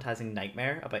a traumatizing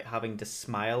nightmare about having to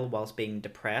smile whilst being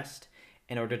depressed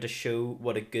in order to show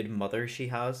what a good mother she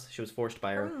has. She was forced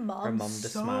by her mum to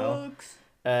smile.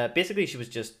 Basically, she was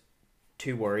just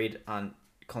too worried and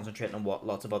concentrating on what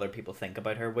lots of other people think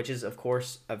about her, which is, of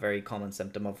course, a very common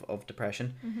symptom of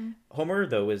depression. Mm-hmm. Homer,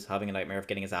 though, is having a nightmare of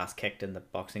getting his ass kicked in the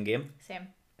boxing game.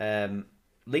 Same.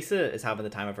 Lisa is having the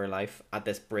time of her life at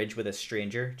this bridge with a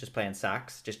stranger, just playing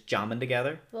sax, just jamming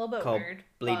together. A little bit called weird.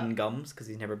 Bleeding Gums, because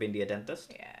he's never been to a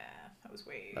dentist. Yeah, that was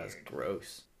weird. That's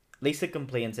gross. Lisa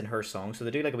complains in her song, so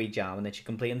they do like a wee jam, and then she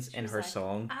complains in her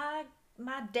song.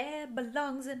 My dad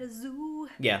belongs in a zoo.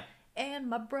 Yeah. And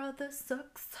my brother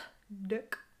sucks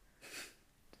dick.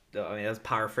 I mean, that's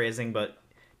paraphrasing, but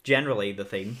generally the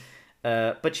theme.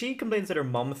 But she complains that her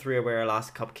mum threw away her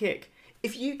last cupcake.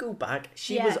 If you go back,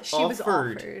 she Yeah, was she offered, was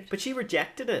offered. but she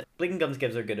rejected it. Bleeding Gums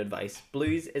gives her good advice.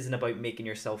 Blues isn't about making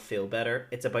yourself feel better,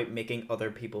 it's about making other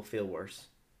people feel worse.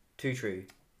 Too true,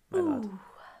 my lad.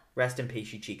 Rest in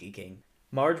peace, you cheeky king.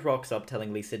 Marge rocks up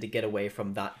telling Lisa to get away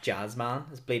from that jazz man,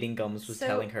 as Bleeding Gums was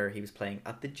telling her he was playing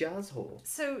at the jazz hall.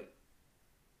 So,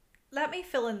 let me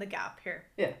fill in the gap here.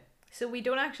 Yeah. So we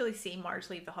don't actually see Marge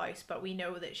leave the house, but we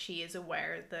know that she is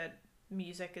aware that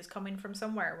music is coming from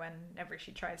somewhere whenever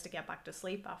she tries to get back to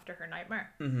sleep after her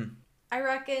nightmare. Mm-hmm. I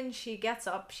reckon she gets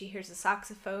up, she hears a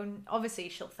saxophone. Obviously,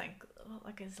 she'll think, oh,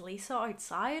 like, is Lisa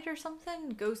outside or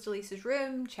something? Goes to Lisa's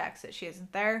room, checks that she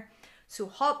isn't there. So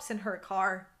hops in her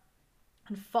car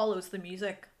and follows the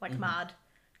music like mad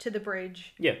to the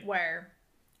bridge where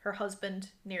her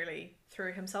husband nearly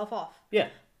threw himself off. Yeah.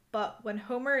 But when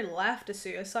Homer left a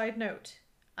suicide note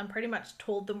and pretty much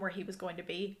told them where he was going to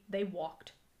be, they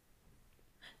walked.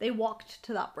 They walked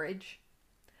to that bridge.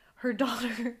 Her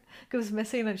daughter goes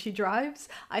missing and she drives.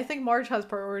 I think Marge has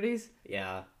priorities.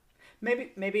 Yeah.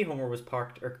 Maybe Homer was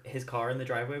parked, or his car in the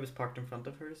driveway was parked in front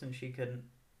of hers and she couldn't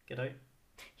get out.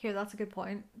 Here, that's a good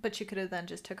point. But she could have then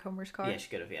just took Homer's car. Yeah, she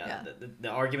could have, yeah. The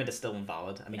argument is still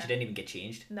invalid. I mean, she didn't even get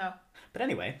changed. No. But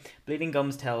anyway, Bleeding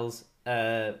Gums tells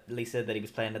Lisa that he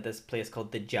was playing at this place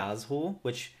called the Jazz Hole,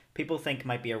 which people think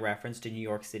might be a reference to New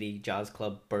York City jazz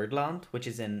club Birdland, which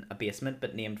is in a basement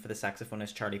but named for the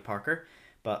saxophonist Charlie Parker.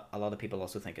 But a lot of people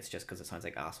also think it's just because it sounds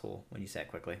like asshole when you say it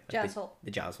quickly. Like Jazz Hole.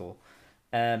 The Jazz Hole.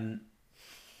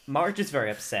 Marge is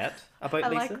very upset about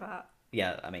Lisa. I like that.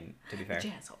 Yeah, I mean, to be fair.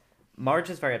 Jazz Hole. Marge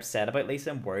is very upset about Lisa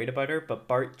and worried about her, but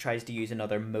Bart tries to use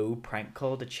another Moe prank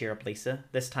call to cheer up Lisa.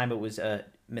 This time it was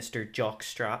Mr.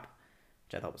 Jockstrap,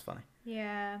 which I thought was funny.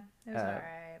 Yeah, it was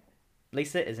alright.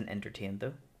 Lisa isn't entertained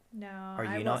though. No,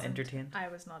 Are you not entertained? I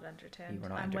was not entertained. You were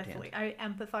not entertained. I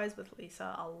empathise with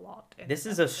Lisa a lot. This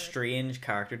is a strange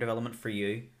character development for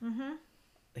you. Mm-hmm.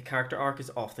 The character arc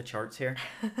is off the charts here.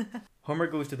 Homer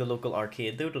goes to the local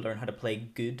arcade though to learn how to play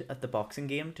good at the boxing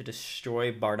game to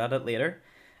destroy Bart at it later.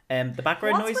 The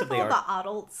background noise of the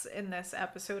adults in this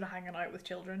episode hanging out with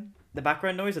children? The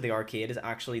background noise of the arcade is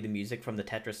actually the music from the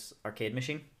Tetris arcade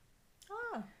machine.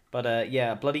 Oh. But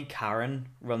yeah, bloody Karen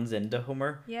runs into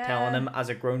Homer, telling him as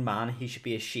a grown man he should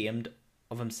be ashamed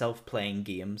of himself playing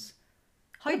games.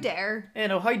 How dare? You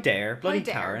know, how dare, bloody how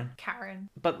dare, Karen.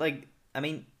 But like,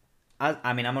 I'm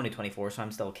only 24, so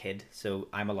I'm still a kid, so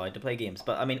I'm allowed to play games.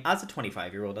 But I mean, as a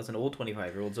 25-year-old, as an old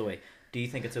 25-year-old Zoe, do you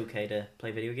think it's okay to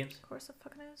play video games? Of course it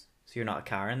fucking is. So you're not a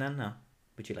Karen then, no?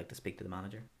 Would you like to speak to the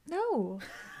manager? No.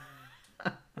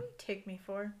 What do you take me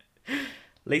for?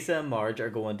 Lisa and Marge are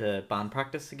going to band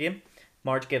practice again.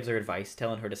 Marge gives her advice,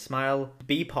 telling her to smile,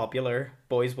 be popular,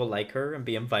 boys will like her, and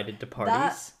be invited to parties.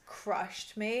 That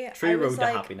crushed me. True road to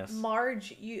happiness.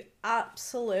 Marge, you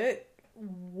absolute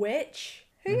witch.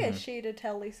 Who is she to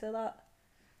tell Lisa that?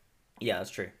 Yeah,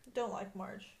 that's true. Don't like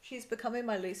Marge. She's becoming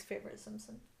my least favourite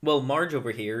Simpson. Well, Marge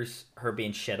overhears her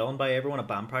being shit on by everyone at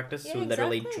band practice, so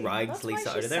literally drags Lisa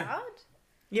out of there. Sad.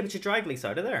 Yeah, but she dragged Lisa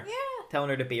out of there. Yeah. Telling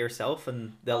her to be herself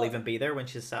and they'll even be there when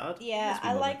she's sad. Yeah,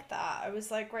 I like that. I was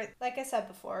like, right, like I said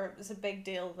before, it was a big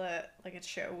deal that like a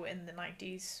show in the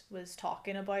 90s was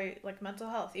talking about like mental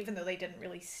health, even though they didn't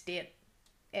really state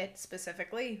it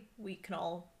specifically. We can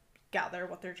all gather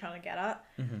what they're trying to get at.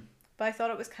 Mm-hmm. But I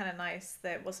thought it was kind of nice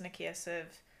that it wasn't a case of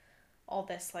all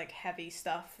this like heavy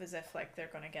stuff as if like they're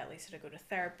going to get Lisa to go to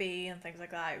therapy and things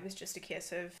like that. It was just a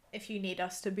case of if you need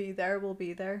us to be there, we'll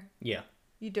be there. Yeah.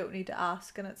 You don't need to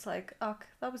ask, and it's like, oh,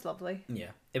 that was lovely. Yeah.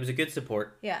 It was a good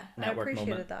support. Yeah, network I appreciated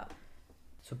moment. that.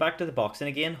 So back to the boxing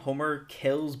again. Homer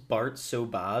kills Bart so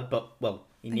bad, but well,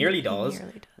 he nearly does.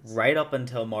 Right up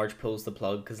until Marge pulls the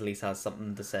plug because Lisa has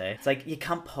something to say. It's like, you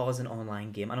can't pause an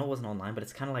online game. I know it wasn't online, but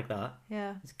it's kind of like that.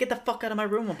 Yeah. It's, get the fuck out of my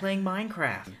room, I'm playing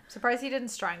Minecraft. Surprised he didn't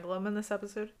strangle him in this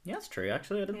episode. Yeah, that's true,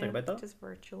 actually. I didn't think about that. Just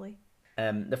virtually.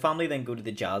 The family then go to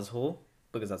the jazz hole,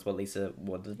 because that's what Lisa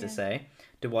wanted to say,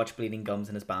 to watch Bleeding Gums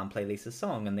and his band play Lisa's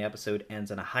song, and the episode ends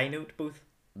on a high note, both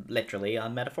literally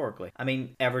and metaphorically. I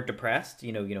mean, ever depressed,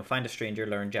 you know, find a stranger,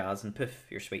 learn jazz, and poof,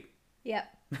 you're sweet.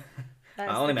 Yep.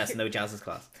 I'm only messing though, jazz is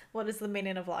class. What is the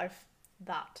meaning of life?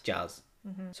 That. Jazz.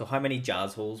 Mm-hmm. So how many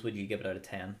jazz holes would you give it out of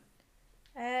 10?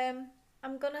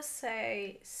 I'm gonna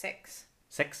say 6.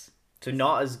 6? So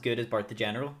not as good as Bart the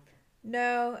General?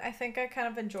 No, I think I kind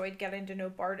of enjoyed getting to know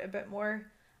Bart a bit more.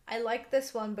 I like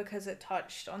this one because it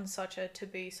touched on such a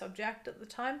taboo subject at the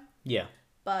time. Yeah.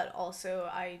 But also,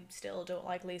 I still don't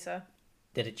like Lisa.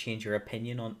 Did it change your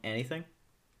opinion on anything?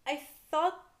 I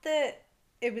thought that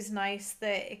it was nice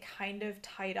that it kind of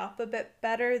tied up a bit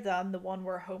better than the one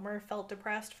where Homer felt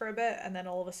depressed for a bit and then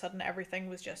all of a sudden everything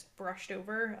was just brushed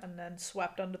over and then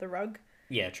swept under the rug.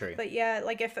 Yeah, true. But yeah,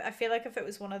 like if I feel like if it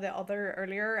was one of the other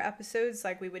earlier episodes,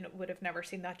 like we would have never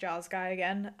seen that jazz guy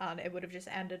again, and it would have just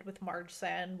ended with Marge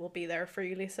saying, "We'll be there for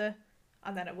you, Lisa,"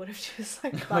 and then it would have just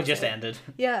like it just ended.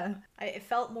 Yeah, it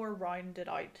felt more rounded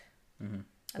out. Mm-hmm.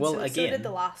 And well, so did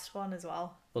the last one as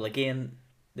well. Well, again,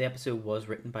 the episode was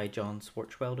written by John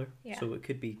Swartzwelder, so it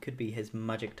could be his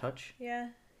magic touch. Yeah,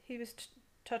 he was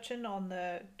touching on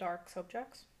the dark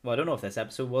subjects. Well, I don't know if this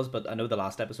episode was, but I know the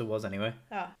last episode was anyway.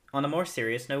 Ah. On a more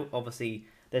serious note, obviously,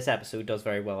 this episode does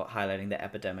very well at highlighting the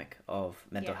epidemic of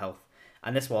mental health.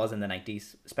 And this was in the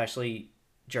 90s, especially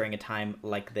during a time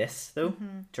like this, though,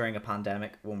 during a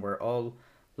pandemic when we're all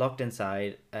locked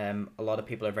inside. A lot of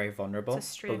people are very vulnerable. It's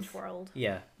a strange world.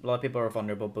 Yeah, a lot of people are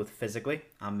vulnerable both physically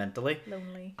and mentally.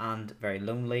 Lonely. And very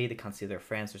lonely. They can't see their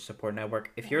friends, their support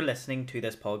network. If you're listening to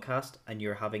this podcast and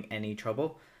you're having any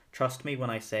trouble, trust me when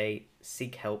I say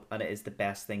seek help, and it is the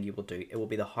best thing you will do. It will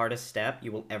be the hardest step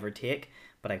you will ever take,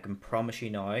 but I can promise you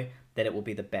now that it will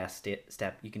be the best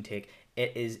step you can take.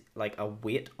 It is like a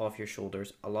weight off your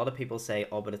shoulders. A lot of people say,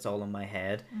 oh, but it's all in my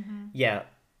head. Yeah,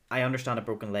 I understand a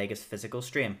broken leg is physical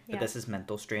strain, but this is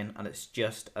mental strain, and it's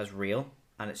just as real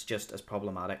and it's just as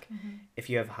problematic. If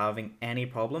you have having any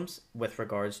problems with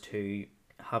regards to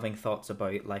having thoughts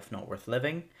about life not worth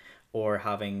living, or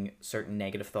having certain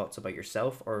negative thoughts about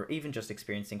yourself, or even just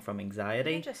experiencing from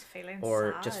anxiety, just feeling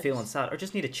or sad. just feeling sad, or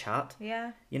just need a chat.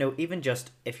 Yeah. You know, even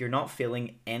just if you're not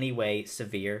feeling any way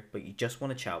severe, but you just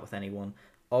want to chat with anyone,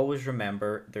 always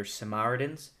remember there's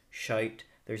Samaritans, Shout,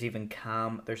 there's even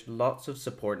Calm. There's lots of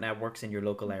support networks in your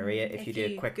local area. If you do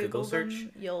a quick Google search,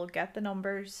 you'll get the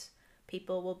numbers.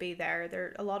 People will be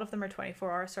there. A lot of them are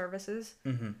 24-hour services.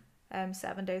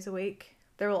 7 days a week.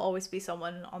 There will always be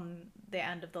someone on the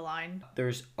end of the line.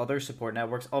 There's other support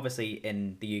networks. Obviously,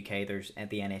 in the UK, there's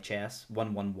the NHS,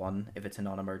 111 if it's a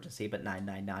non-emergency, but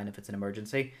 999 if it's an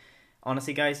emergency.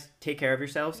 Honestly, guys, take care of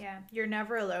yourselves. Yeah, you're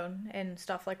never alone in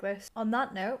stuff like this. On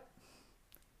that note,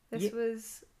 this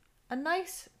was a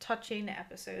nice, touching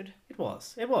episode. It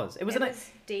was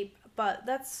deep, but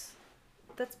let's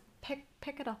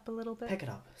pick it up a little bit. Pick it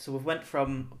up. So we've went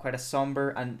from quite a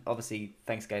somber, and obviously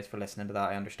thanks guys for listening to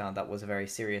that. I understand that was a very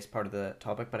serious part of the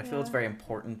topic, but I feel it's very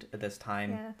important at this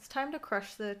time. Yeah, it's time to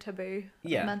crush the taboo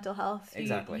of mental health.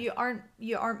 Exactly. You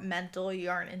aren't mental, you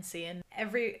aren't insane.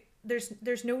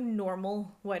 There's no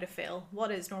normal way to feel. What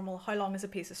is normal? How long is a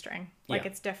piece of string? Like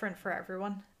it's different for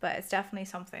everyone, but it's definitely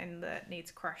something that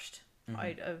needs crushed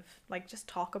out of, like, just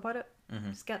talk about it.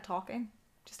 Just get talking.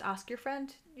 Just ask your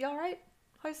friend, you all right?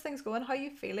 How's things going? How are you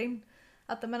feeling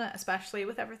at the minute, especially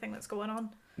with everything that's going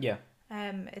on? Yeah.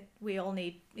 We all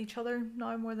need each other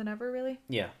now more than ever, really.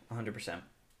 Yeah, 100%.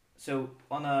 So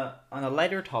on a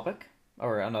lighter topic,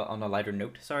 or on a lighter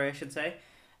note, sorry, I should say.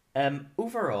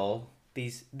 Overall,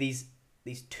 these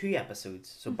 2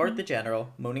 episodes. So Bart the General,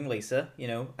 Moaning Lisa. You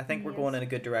know, I think we're going in a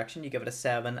good direction. You give it a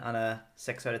 7 and a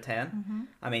 6 out of 10.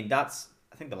 I mean, I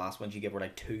think the last ones you gave were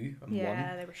like 2 and 1.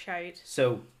 Yeah, they were shite.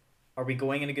 So, are we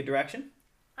going in a good direction?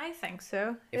 I think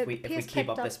so. If we keep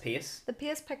up this pace. The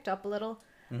pace picked up a little.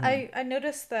 I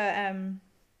noticed that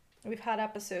we've had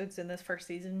episodes in this first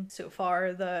season so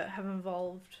far that have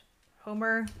involved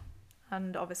Homer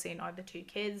and obviously now the 2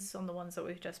 kids on the ones that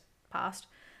we've just passed.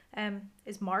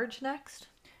 Is Marge next?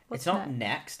 It's not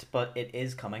next, but it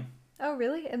is coming. Oh,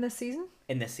 really? In this season?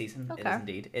 In this season, okay. It is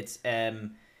indeed. It's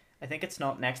I think it's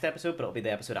not next episode, but it'll be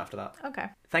the episode after that. Okay.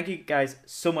 Thank you guys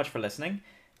so much for listening.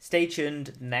 Stay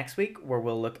tuned next week where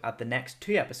we'll look at the next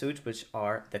 2 episodes, which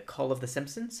are The Call of the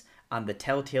Simpsons and The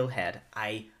Telltale Head.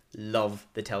 I love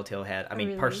The Telltale Head. I mean,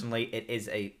 really? Personally, it is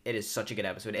such a good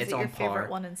episode. It's on par. Is it your favorite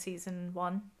one in season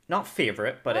 1? Not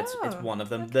favorite, but it's one of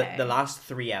them. Okay. The last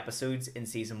 3 episodes in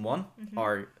season 1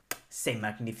 are c'est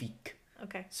magnifique.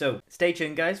 Okay. So stay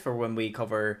tuned, guys, for when we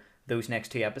cover those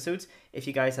next 2 episodes. If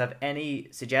you guys have any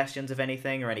suggestions of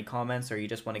anything or any comments, or you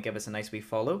just want to give us a nice wee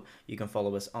follow, you can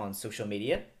follow us on social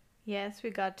media. Yes, we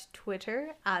got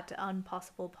Twitter at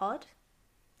UnpossiblePod.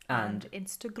 And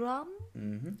Instagram.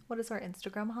 What is our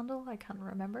Instagram handle? I can't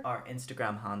remember. Our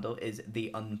Instagram handle is The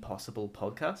Unpossible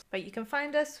Podcast. But you can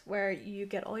find us where you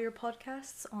get all your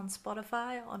podcasts, on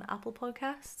Spotify, on Apple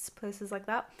Podcasts, places like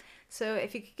that. So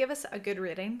if you could give us a good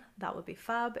rating, that would be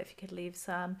fab. If you could leave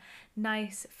some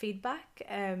nice feedback,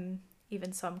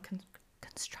 even some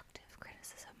constructive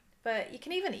criticism. But you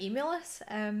can even email us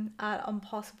at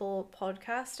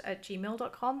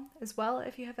unpossiblepodcast@gmail.com as well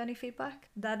if you have any feedback.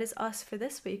 That is us for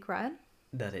this week, Ryan.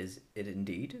 That is it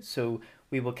indeed. So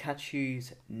we will catch you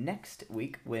next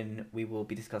week when we will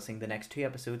be discussing the next 2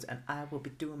 episodes, and I will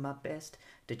be doing my best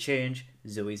to change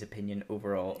Zoe's opinion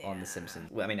overall on The Simpsons.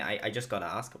 Well, I mean, I just got to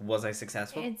ask, was I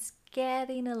successful? It's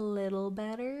getting a little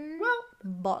better. Well,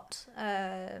 but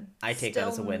I take that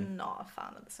as a win. Still not a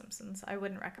fan of The Simpsons. I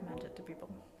wouldn't recommend it to people.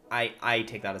 I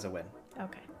take that as a win.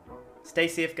 Okay. Stay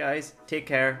safe, guys. Take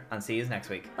care, and see you next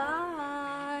week. Bye.